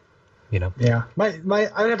story. Yeah, I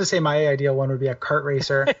would have to say my ideal one would be a kart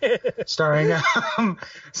racer, starring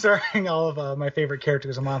all of my favorite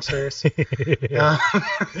characters and monsters. I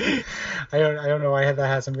don't know why that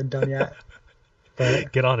hasn't been done yet.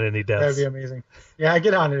 But get on it, any devs. That would be amazing. Yeah,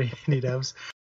 get on it, any devs.